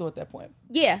girl next door at that point.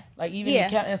 Yeah. Like even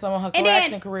in some of her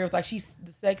acting career, it was like she's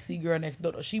the sexy girl next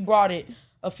door. She brought it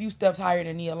a few steps higher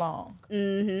than Nia Long.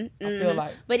 I feel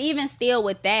like. But even still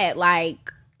with that, like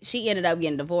she ended up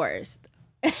getting divorced.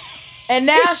 And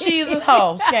now she's a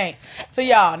hoe, skank. To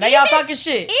y'all. Now y'all talking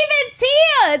shit. Even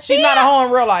Tia. She's not a hoe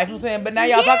in real life, I'm saying, but now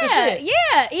y'all talking shit.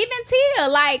 Yeah, even Tia.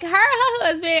 Like, her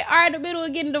husband are in the middle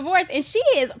of getting divorced, and she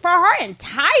is, for her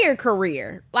entire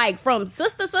career, like, from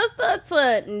sister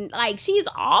to, like, she's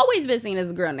always been seen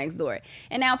as a girl next door.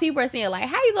 And now people are saying, like,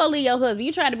 how you gonna leave your husband?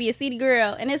 You trying to be a city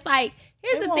girl? And it's like,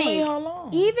 here's the thing.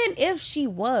 Even if she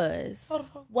was,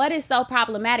 what is so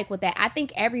problematic with that? I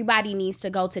think everybody needs to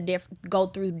go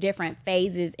through different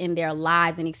phases in their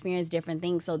lives and experience different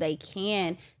things so they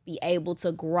can be able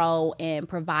to grow and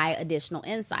provide additional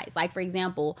insights. Like, for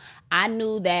example, I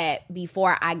knew that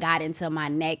before I got into my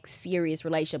next serious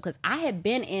relationship, because I had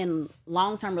been in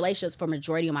long-term relationships for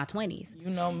majority of my 20s.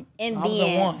 And I then, was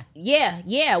the one.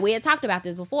 Yeah, we had talked about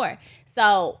this before.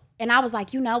 So, and I was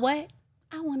like, you know what?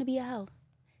 I want to be a hoe.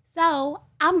 So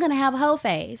I'm gonna have a hoe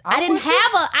phase. I didn't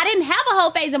have a hoe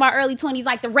phase in my early 20s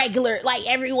like the regular, like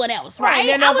everyone else, right?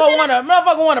 And then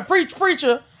motherfucker want to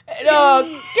preacher. Get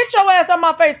your ass on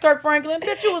my face, Kirk Franklin.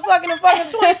 Bitch, you was sucking in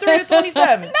fucking 23 to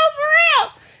 27. No, for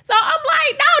real. So I'm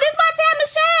like, no, this is my time to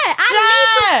shine.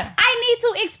 I need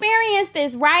to experience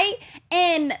this, right?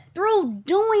 And through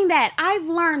doing that, I've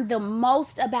learned the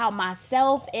most about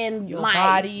myself and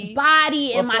my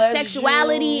body and my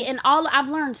sexuality and all. I've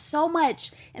learned so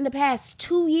much in the past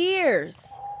 2 years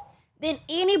than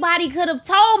anybody could have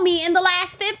told me in the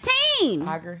last 15.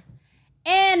 I agree.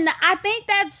 And I think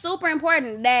that's super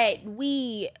important that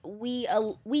we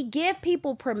give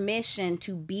people permission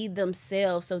to be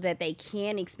themselves so that they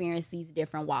can experience these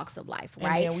different walks of life,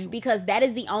 right? Because that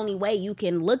is the only way you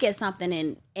can look at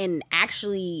something and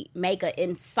actually make an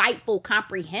insightful,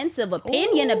 comprehensive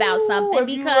opinion about something.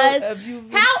 Because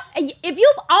if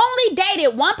you've only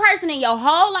dated one person in your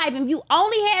whole life and you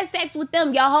only had sex with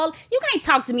them your whole, you can't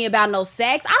talk to me about no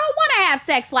sex. I don't want to have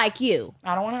sex like you.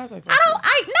 I don't want to have sex like you.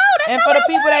 That's and not for the what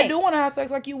people I that want. do want to have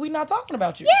sex like you, we not talking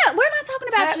about you. Yeah, we're not talking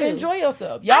about you. Enjoy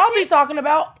yourself. Y'all be talking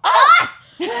about us.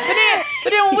 so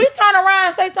then when we turn around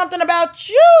and say something about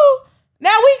you,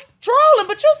 now we trolling,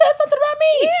 but you said something about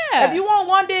me. Yeah. If you want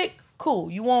one dick, cool.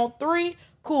 You want 3,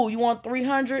 cool. You want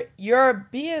 300, your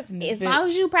business. As long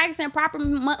as you practicing proper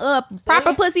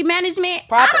pussy management,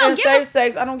 proper and safe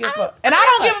sex, I don't give a fuck. And I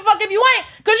don't give a fuck if you ain't,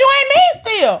 because you ain't me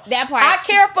still. That part. I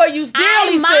care for you still,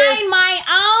 I mind my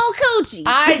own coochie.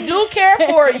 I do care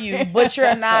for you, but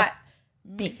you're not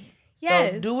me.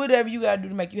 Yes. So do whatever you gotta do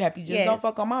to make you happy. Just don't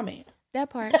fuck on my man. That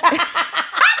part.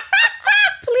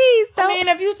 Please don't. I mean,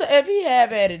 if he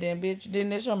have at it, then bitch,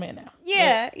 then it's your man now.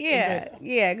 Yeah,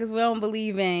 because we don't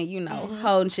believe in,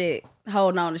 holding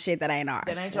on to shit that ain't ours.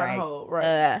 That ain't trying to hold,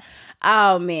 right?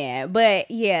 Oh man, but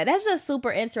yeah, that's just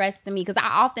super interesting to me because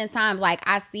I oftentimes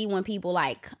I see when people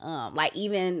like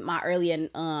even my earlier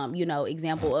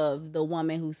example of the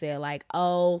woman who said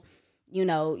you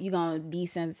gonna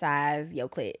desensitize your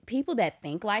clit. People that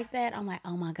think like that, I'm like,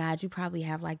 oh my God, you probably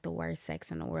have the worst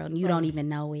sex in the world and you don't even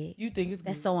know it. You think it's good.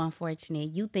 That's so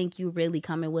unfortunate. You think you really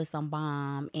coming with some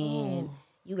bomb and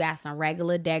you got some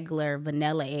regular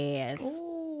vanilla ass.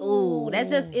 Ooh, that's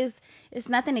just it's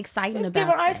nothing exciting about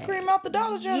giving that. Ice cream out the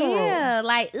Dollar General. Yeah,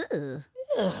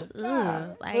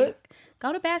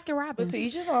 go to Baskin Robbins. But to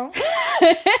each his own.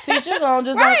 Teach his own.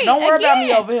 Just don't worry about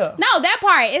me over here. No, that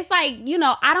part. It's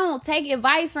I don't take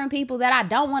advice from people that I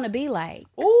don't want to be like.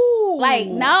 Ooh.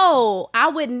 No, I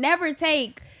would never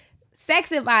take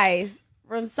sex advice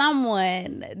from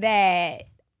someone that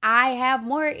I have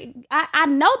more. I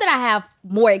know that I have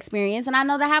more experience, and I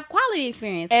know that I have quality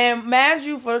experience. And mind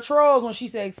you, for the trolls, when she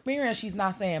said experience, she's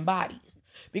not saying bodies.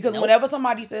 Because whenever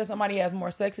somebody says somebody has more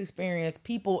sex experience,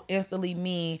 people instantly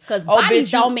mean because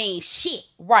bodies don't mean shit.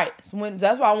 Right. So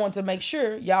that's why I want to make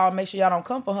sure y'all don't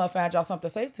come for her and find y'all something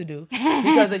safe to do.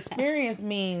 Because experience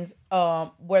means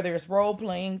whether it's role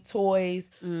playing, toys,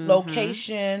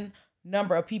 location,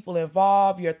 number of people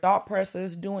involved, your thought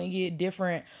process, doing it,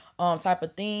 different type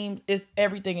of themes. It's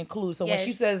everything included. So when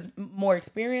she says more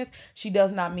experience, she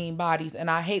does not mean bodies. And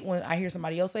I hate when I hear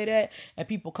somebody else say that and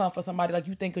people come for somebody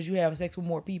you think because you have sex with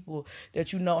more people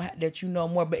that you know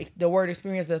more. But the word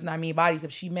experience does not mean bodies.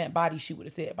 If she meant bodies, she would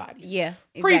have said bodies. Yeah,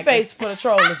 exactly. Preface for the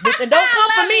trollers, bitch. And don't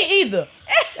come for me either.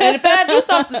 And find you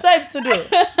something safe to do.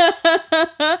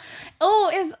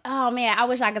 Oh man, I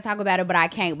wish I could talk about it, but I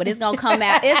can't. But it's gonna come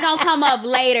out. It's gonna come up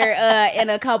later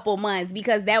in a couple months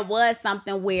because that was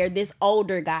something where this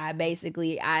older guy,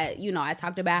 basically, I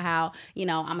talked about how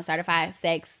I'm a certified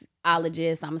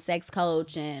sexologist, I'm a sex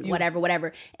coach, and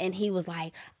whatever. And he was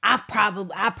like, I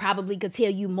probably could tell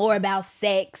you more about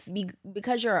sex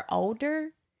because you're older.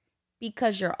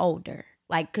 Because you're older,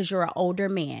 because you're an older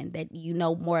man that you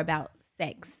know more about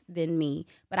sex than me,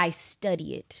 but I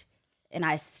study it and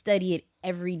I study it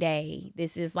every day.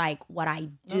 This is what I do.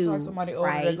 That's like somebody older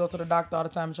that go to the doctor all the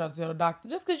time and try to tell the doctor,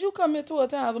 just because you come here 12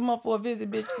 times a month for a visit,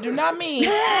 bitch, do not mean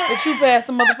that you passed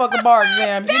the motherfucking bar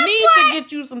exam. You need to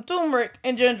get you some turmeric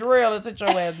and ginger ale and sit your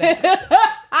ass down.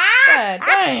 God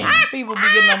dang, people be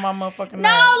getting on my motherfucking nerves.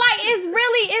 No,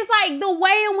 it's the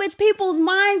way in which people's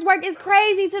minds work is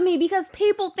crazy to me because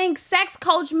people think sex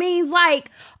coach means I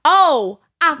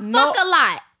fuck a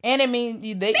lot. And it means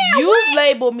you've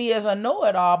labeled me as a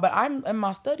know-it-all, but I'm in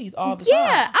my studies all the time.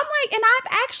 Yeah, I'm and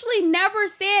I've actually never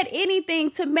said anything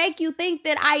to make you think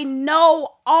that I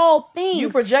know all things. You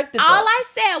projected that. All I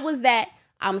said was that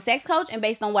I'm a sex coach, and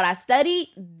based on what I studied,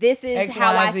 this is X,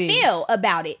 how Y, I Z. feel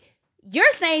about it.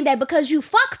 You're saying that because you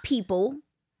fuck people,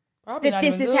 probably that not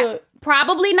this even is good.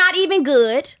 Probably not even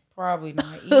good. Probably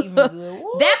not even good.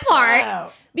 Woo, that part.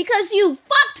 child. Because you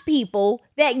fucked people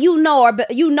that you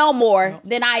know more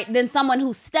than someone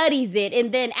who studies it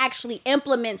and then actually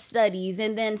implements studies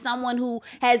and then someone who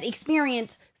has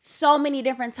experienced so many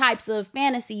different types of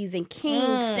fantasies and kinks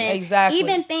and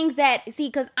even things that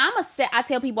because I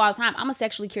tell people all the time I'm a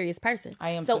sexually curious person.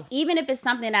 I am so too. Even if it's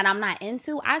something that I'm not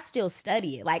into, I still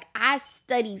study it. I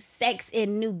study sex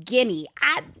in New Guinea.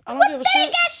 I don't give a shit.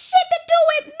 Ain't got shit to do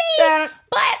with me.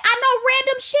 But I know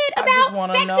random shit about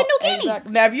sex in New Guinea.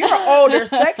 Exactly. Now, if you're an older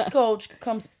sex coach,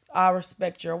 I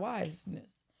respect your wiseness.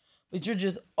 But you're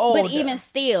just older. But even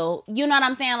still, you know what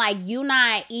I'm saying? Like, you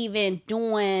not even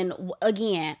doing,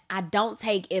 again, I don't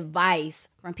take advice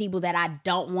from people that I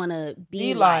don't want to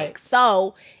be like.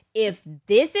 So if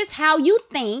this is how you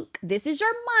think, this is your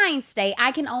mind state,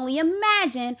 I can only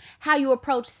imagine how you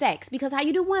approach sex. Because how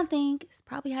you do one thing is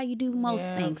probably how you do most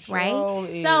things, right?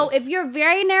 So if you're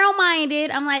very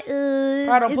narrow-minded, I'm like, probably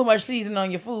don't put much seasoning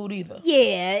on your food either.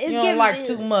 Yeah. You don't like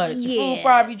too much. Your food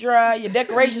probably dry. Your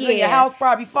decorations in your house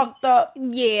probably fucked up.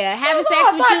 Yeah. Having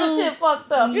sex with you. Shit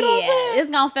fucked up. You know what I'm saying? It's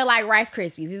going to feel like Rice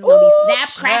Krispies. It's going to be snap,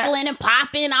 crackling, and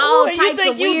popping, all types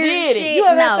of weird shit. You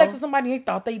ever had sex with somebody and they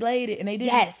thought they laid it and they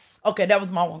didn't? Yes. Okay, that was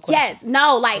my one question. Yes.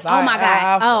 No, like, oh my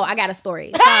God. I got a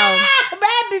story. So,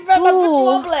 baby, put you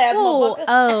on blast, motherfucker.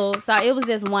 Oh, so it was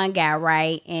this one guy,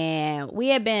 right? And we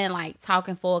had been like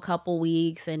talking for a couple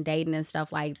weeks and dating and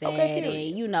stuff like that. Okay, and,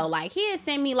 you know, like he had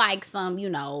sent me like some, you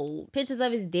know, pictures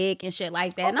of his dick and shit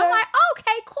like that. Okay. And I'm like,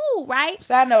 okay, cool, right?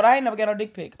 Side note, I ain't never got no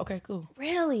dick pic. Okay, cool.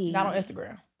 Really? Not on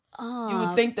Instagram. You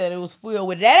would think that it was filled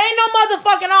with that. Ain't no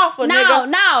motherfucking offer,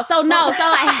 niggas. So like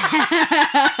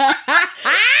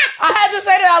I had to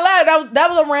say that out loud. That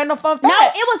was a random fun fact.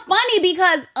 No, it was funny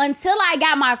because until I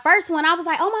got my first one, I was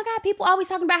like, oh my God, people always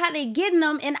talking about how they getting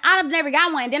them, and I've never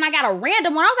got one. And then I got a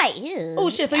random one. I was like, ew.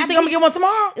 Oh shit! So you think I'm gonna get one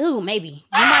tomorrow? Ooh, maybe. You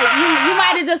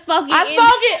might have just spoken. I spoke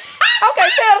it. Okay,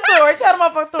 tell the story. Tell the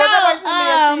motherfucking story. So,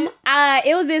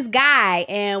 it was this guy,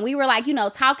 and we were like, you know,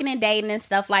 talking and dating and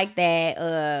stuff like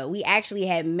that. We actually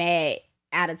had met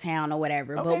out of town or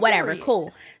whatever, but whatever,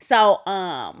 cool. So,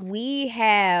 we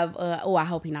have, I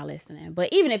hope he's not listening, but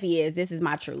even if he is, this is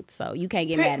my truth, so you can't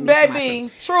get mad at me.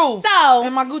 Baby, truth. So,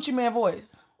 in my Gucci Man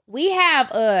voice. We have,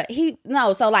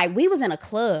 so like we was in a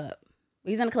club.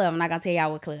 We was in a club. I'm not gonna tell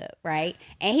y'all what club, right?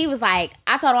 And he was like,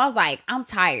 I told him, I was like, I'm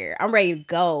tired. I'm ready to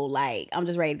go. Like, I'm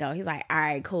just ready to go. He's like, all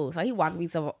right, cool. So he walked me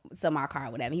to my car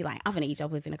or whatever. He like, I'm finna eat your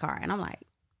pussy in the car. And I'm like,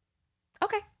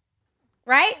 okay.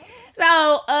 Right?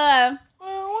 So,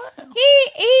 he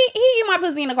eat my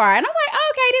pussy in the car. And I'm like,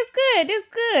 okay, this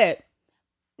good.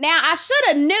 Now, I should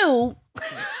have knew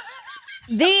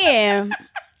then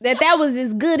that was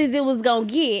as good as it was gonna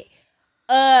get.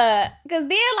 Cause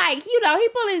then like, you know, he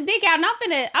pull his dick out and I'm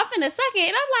finna suck it.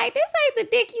 And I'm like, this ain't the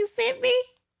dick you sent me.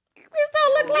 This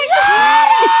don't look like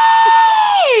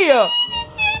yeah.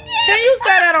 Can you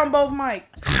say that on both mics?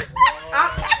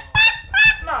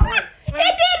 No, wait.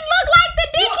 It didn't look like the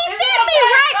dick he sent me,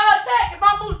 right? Say that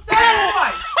on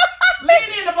mics.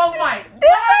 Lean into both mics.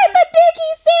 This ain't the dick he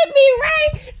sent me,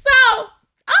 right? So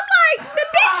I'm like, the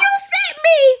dick you sent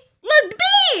me looked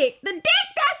big. The dick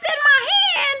that's in my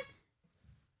hand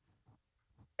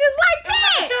is like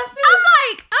that. I'm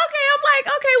like,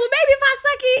 okay, well maybe if I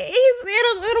suck it,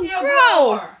 it'll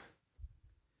grow.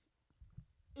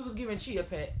 It was giving Chia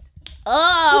pet. You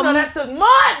know that took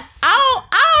months.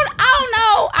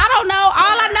 I don't know.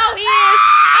 All I know is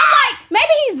I'm like,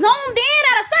 maybe he zoomed in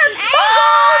at a certain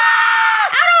angle.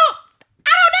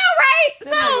 I don't know, right?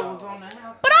 So,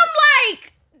 but I'm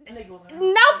like,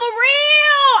 no, for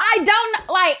real. I don't know.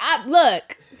 Like, look.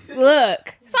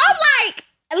 So I'm like,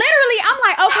 literally, I'm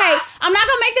like, okay, I'm not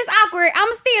gonna make this awkward.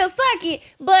 I'm still suck it.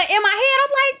 But in my head,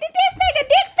 I'm like, did this nigga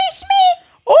dick fish me?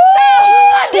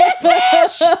 Ooh, dick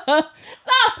fish. So,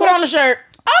 put on the shirt.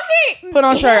 Okay. Put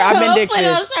on shirt. I've been dick Put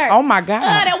on fished. shirt. Oh my God.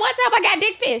 That one time I got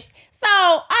dick fished. So,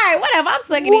 all right, whatever. I'm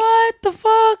sucking it. What the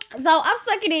fuck? So I'm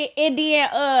sucking it, and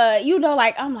then, you know,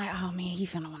 like, I'm like, oh man, he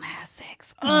finna wanna have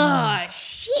sex. Oh,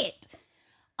 shit.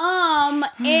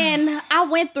 And I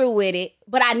went through with it,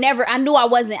 but I'm not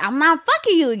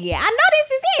fucking you again. I know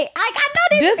this is it. Like, I know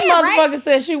this is it, motherfucker right?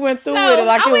 said she went through with it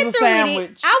like it was a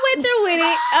sandwich. I went through with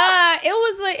it.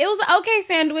 It was an okay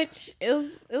sandwich. It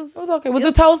was okay. Was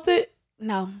it toasted?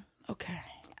 No. Okay.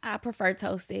 I prefer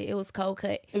toasted. It was cold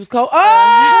cut. It was cold.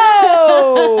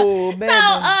 Oh, baby.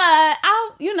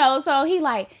 So he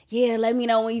like, yeah, let me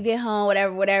know when you get home,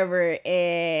 whatever.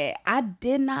 And I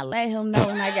did not let him know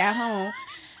when I got home.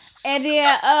 And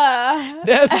then,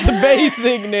 that's the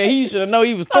basic that he should know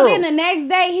he was through. So then the next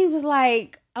day he was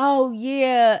like, oh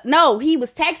yeah. No, he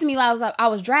was texting me while I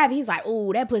was driving. He was like,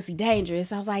 ooh, that pussy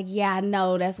dangerous. I was like, yeah, I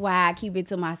know. That's why I keep it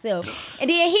to myself. And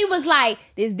then he was like,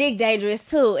 this dick dangerous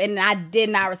too. And I did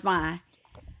not respond.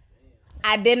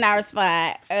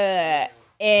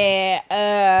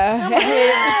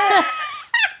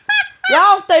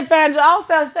 Y'all stay fine. Y'all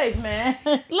stay safe, man.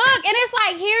 Look, and it's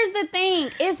like, here's the thing.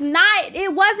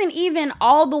 It wasn't even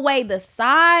all the way the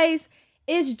size.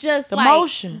 It's just the like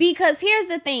motion. Because here's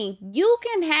the thing. You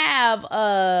can have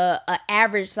a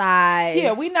average size.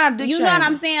 Yeah, we not dick You know what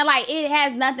I'm saying? Like, it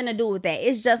has nothing to do with that.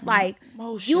 It's just like,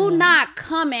 motion. you not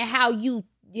coming how you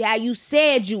you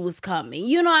said you was coming.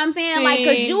 You know what I'm saying? Like,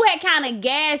 cause you had kind of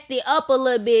gassed it up a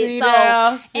little bit.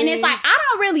 And it's like, I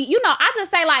don't really, I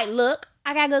just say like, look,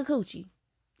 I got good coochie.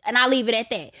 And I leave it at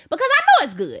that. Because I know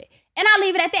it's good. And I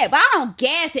leave it at that. But I don't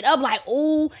gas it up like,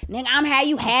 ooh, nigga, I'm how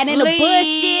you had in the bushes.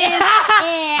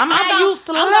 I'm how you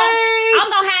sleep. I'm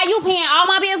gonna have you paying all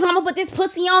my bills and I'm gonna put this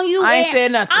pussy on you. I ain't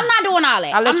said nothing. I'm not doing all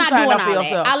that.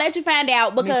 I'll let you find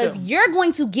out because you're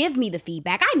going to give me the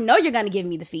feedback. I know you're going to give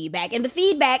me the feedback. And the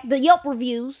feedback, the Yelp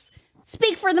reviews,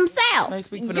 speak for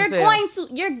themselves.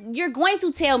 You're going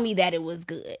to tell me that it was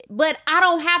good. But I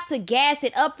don't have to gas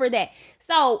it up for that.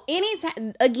 So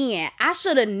anytime, again, I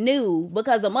should have knew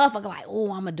because a motherfucker like,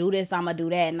 oh, I'm going to do this, I'm going to do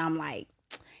that. And I'm like,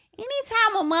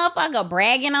 anytime a motherfucker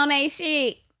bragging on that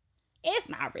shit, it's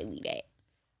not really that.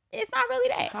 It's not really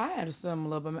that. I had a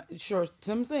similar, but sure,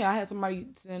 same thing. I had somebody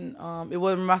send, it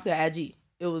wasn't myself, IG.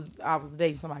 I was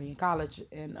dating somebody in college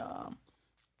and,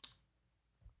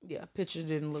 yeah, picture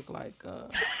didn't look like, It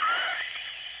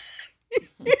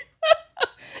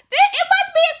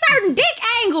must be a certain dick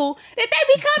angle that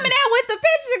they be coming out with the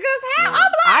picture. Cause how I'm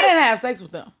like, I didn't have sex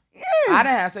with them.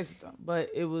 But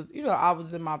it was, I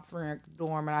was in my friend's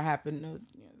dorm and I happened to,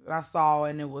 I saw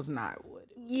and it was not what.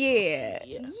 Yeah.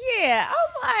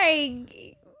 I'm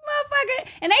like, motherfucker,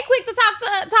 and they quick to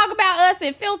talk about us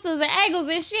and filters and angles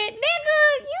and shit, nigga.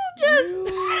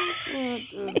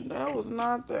 That was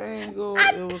not the angle.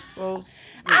 It was supposed.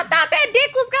 I thought that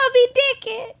dick was gonna be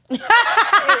dicking.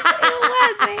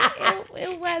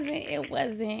 It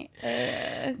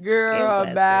wasn't. Girl,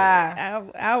 bye.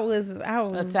 I was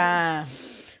a time.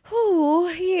 Ooh,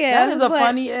 yeah. That is a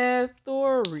funny ass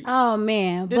story. Oh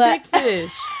man, the dick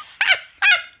fish.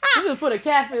 You just put a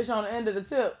catfish on the end of the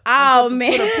tip. Oh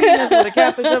man, put a penis with a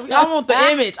catfish. I want the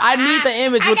image. I need the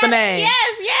image with the name.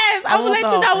 Yes. I'm gonna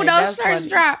let you know when those shirts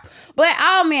drop. But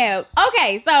oh man,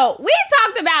 okay. So we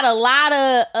talked about a lot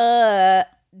of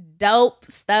dope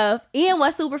stuff. And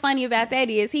what's super funny about that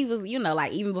is he was,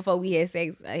 like even before we had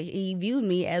sex, he viewed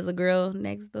me as a girl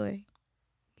next door.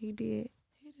 He did.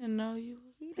 He didn't know you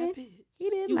was that bitch. He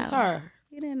didn't know. You was her.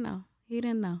 He didn't know. He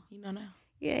know now.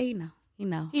 Yeah, he know.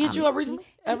 He hit you up recently?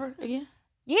 Ever again?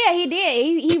 Yeah, he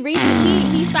did. He recently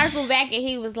he circled back and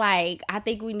he was like, I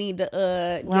think we need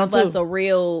to give us a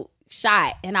real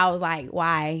shot. And I was like,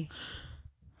 why?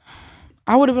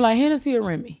 I would have been like, Hennessy or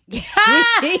Remy?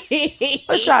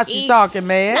 What shots you talking,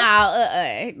 man? No.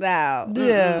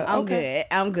 Yeah, I'm good.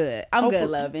 I'm good,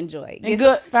 love. Enjoy.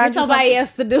 Get somebody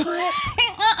else to do it.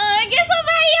 Get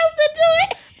somebody else to do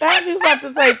it. Find you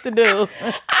something safe to do. Oh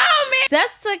man!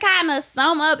 Just to kind of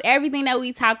sum up everything that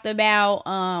we talked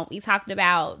about, we talked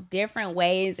about different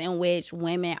ways in which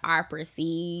women are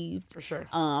perceived. For sure.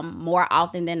 More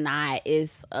often than not,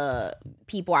 is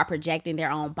people are projecting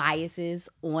their own biases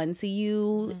onto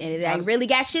you, and it ain't really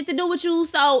got shit to do with you.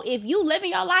 So if you living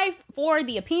your life for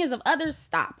the opinions of others,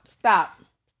 stop.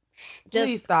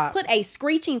 Just stop. Put a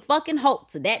screeching fucking halt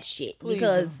to that shit. Please.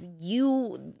 Because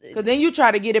then you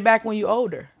try to get it back when you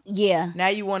older. Yeah. Now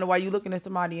you wonder why you looking at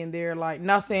somebody and they're like,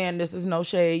 not saying this is no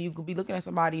shade. You could be looking at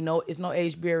somebody, it's no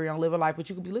age barrier on living life, but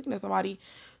you could be looking at somebody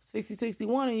 60,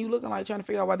 61 and you looking like trying to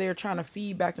figure out why they're trying to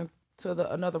feed back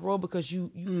into another role because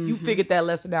you figured that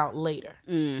lesson out later.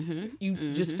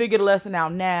 You just figured the lesson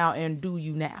out now and do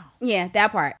you now. Yeah,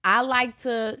 that part. I like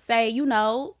to say,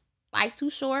 life too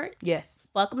short. Yes.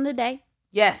 Fuck them today.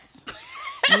 Yes.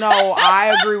 No,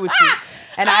 I agree with you.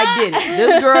 And I did it.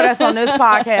 This girl that's on this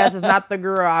podcast is not the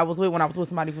girl I was with when I was with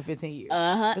somebody for 15 years.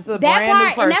 It's a brand new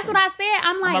person. And that's what I said.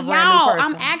 I'm like, y'all,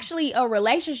 I'm actually a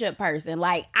relationship person.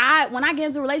 Like, when I get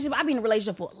into a relationship, I've been in a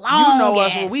relationship for a long time.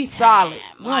 Us, well, we solid.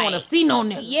 We don't want to see no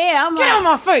nigga. Yeah, I'm Get on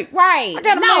my face. Right. I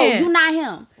got a man. You not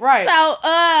him. Right. So,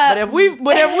 but if we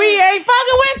ain't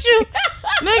fucking with you,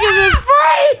 niggas is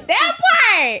free. That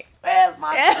part. Where's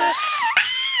my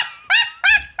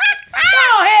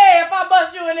Go ahead if I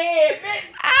bust you in the head, bitch.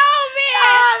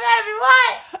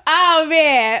 Oh,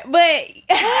 man. But...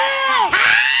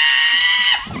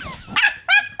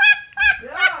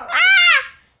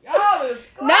 Y'all is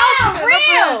no, for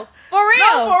real.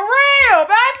 No,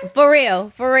 baby. For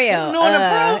real. It's new and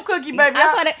improved Cookie, baby.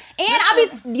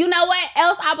 You know what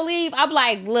else I believe? I'm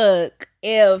like, look,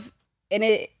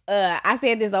 I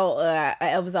said this on an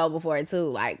episode before too.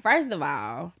 Like, first of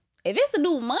all, if it's a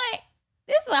new month,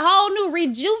 this is a whole new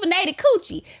rejuvenated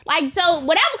coochie. Like, so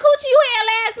whatever coochie you had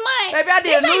last month, baby,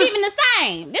 this ain't even the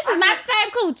same. This is not the same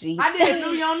coochie. I did a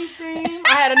new yoni steam.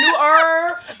 I had a new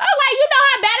herb. I'm like, you know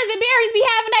how batters and berries be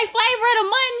having their flavor of the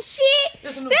month and shit?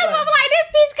 This one like, this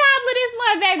peach cobbler this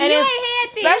month, baby. And you ain't had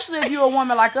this. Especially if you're a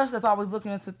woman like us that's always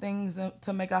looking into things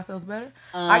to make ourselves better.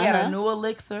 I got a new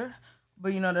elixir.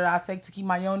 but that I take to keep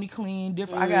my yoni clean.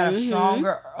 Different. I got a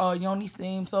stronger yoni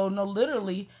steam. So no,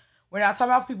 literally, we're not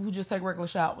talking about people who just take regular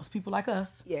showers. People like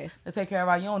us, yes, that take care of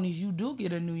our yonis. You do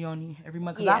get a new yoni every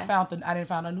month because I didn't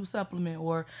find a new supplement,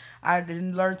 or I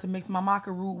didn't learn to mix my maca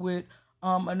root with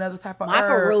another type of maca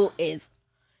herb. root is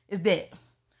dead.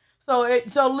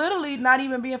 So literally, not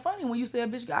even being funny when you say,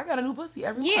 bitch, I got a new pussy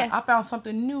every month. I found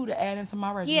something new to add into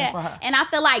my regimen for her. And I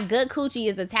feel like good coochie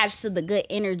is attached to the good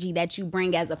energy that you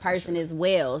bring as a person as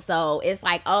well. So it's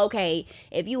like, okay,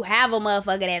 if you have a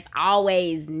motherfucker that's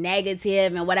always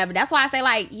negative and whatever, that's why I say,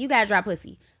 like, you got dry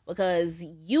pussy. Because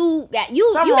you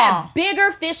got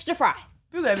bigger fish to fry.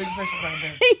 You got big fish to fry,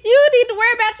 baby. You need to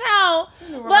worry about y'all.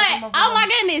 But, oh my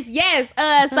goodness, yes.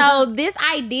 So this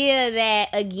idea that,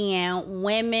 again,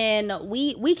 women,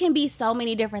 we can be so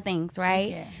many different things,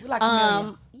 right? Yeah, we like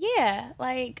millions. Yeah,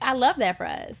 like, I love that for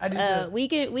us. I do too. We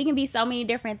can be so many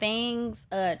different things.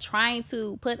 Trying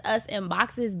to put us in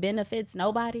boxes benefits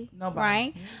nobody.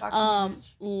 Right?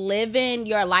 Living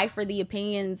your life for the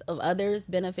opinions of others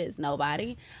benefits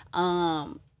nobody.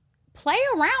 Play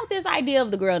around with this idea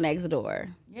of the girl next door.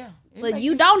 Yeah. But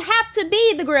you don't have to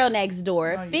be the girl next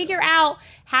door. No, figure out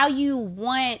how you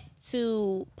want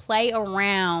to play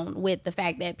around with the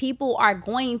fact that people are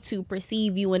going to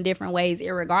perceive you in different ways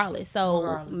irregardless.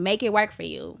 So make it work for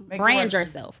you. Brand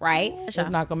yourself, right? It's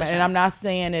not gonna matter. And I'm not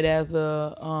saying it as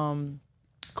the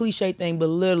cliche thing, but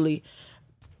literally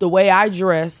the way I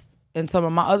dress and some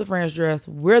of my other friends dress,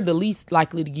 we're the least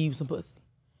likely to give you some pussy.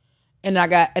 And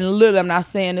literally, I'm not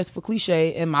saying this for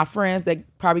cliche, and my friends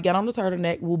that probably got on the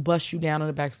turtleneck will bust you down in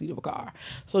the backseat of a car.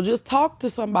 So just talk to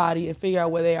somebody and figure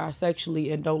out where they are sexually,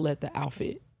 and don't let the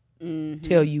outfit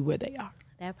tell you where they are.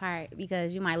 That part,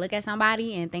 because you might look at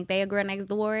somebody and think they a girl next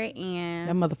door, and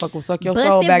that motherfucker will suck your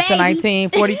soul back to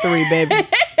 1943, baby.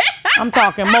 I'm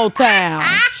talking Motown.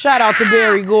 Shout out to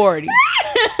Berry Gordy.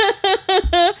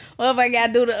 Well, if I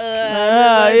gotta do the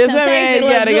you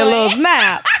gotta get a little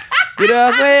snap. You know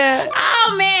what I'm saying?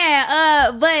 Oh,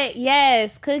 man. But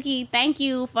yes, Cookie, thank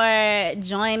you for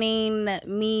joining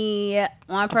me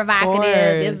on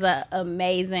Provocative. This is an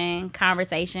amazing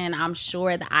conversation. I'm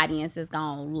sure the audience is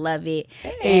going to love it.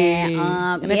 Hey.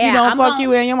 And if you don't fuck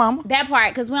you and your mama. That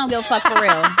part, because we don't give a fuck for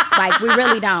real. Like, we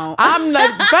really don't. I'm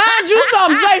not, find you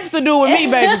something safe to do with me,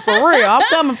 baby, for real. I'm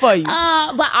coming for you.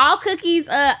 But all Cookie's,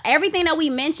 everything that we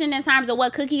mentioned in terms of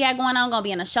what Cookie got going on, going to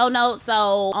be in the show notes. So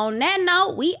on that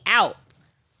note, we out.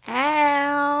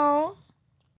 Ow.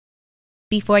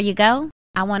 Before you go,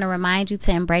 I want to remind you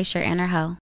to embrace your inner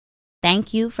hoe.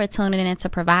 Thank you for tuning into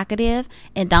Provocative,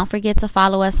 and don't forget to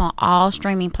follow us on all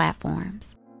streaming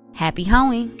platforms. Happy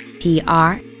hoeing.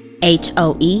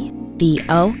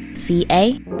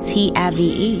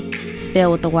 PRHOEVOCATIVE.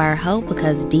 Spell with the word hoe,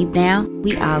 because deep down,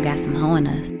 we all got some hoe in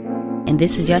us. And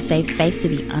this is your safe space to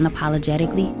be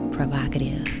unapologetically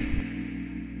provocative.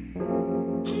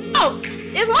 Oh,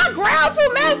 is my growl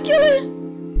too masculine?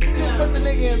 Put the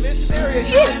nigga in missionary.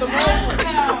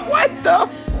 Yeah. What the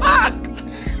fuck?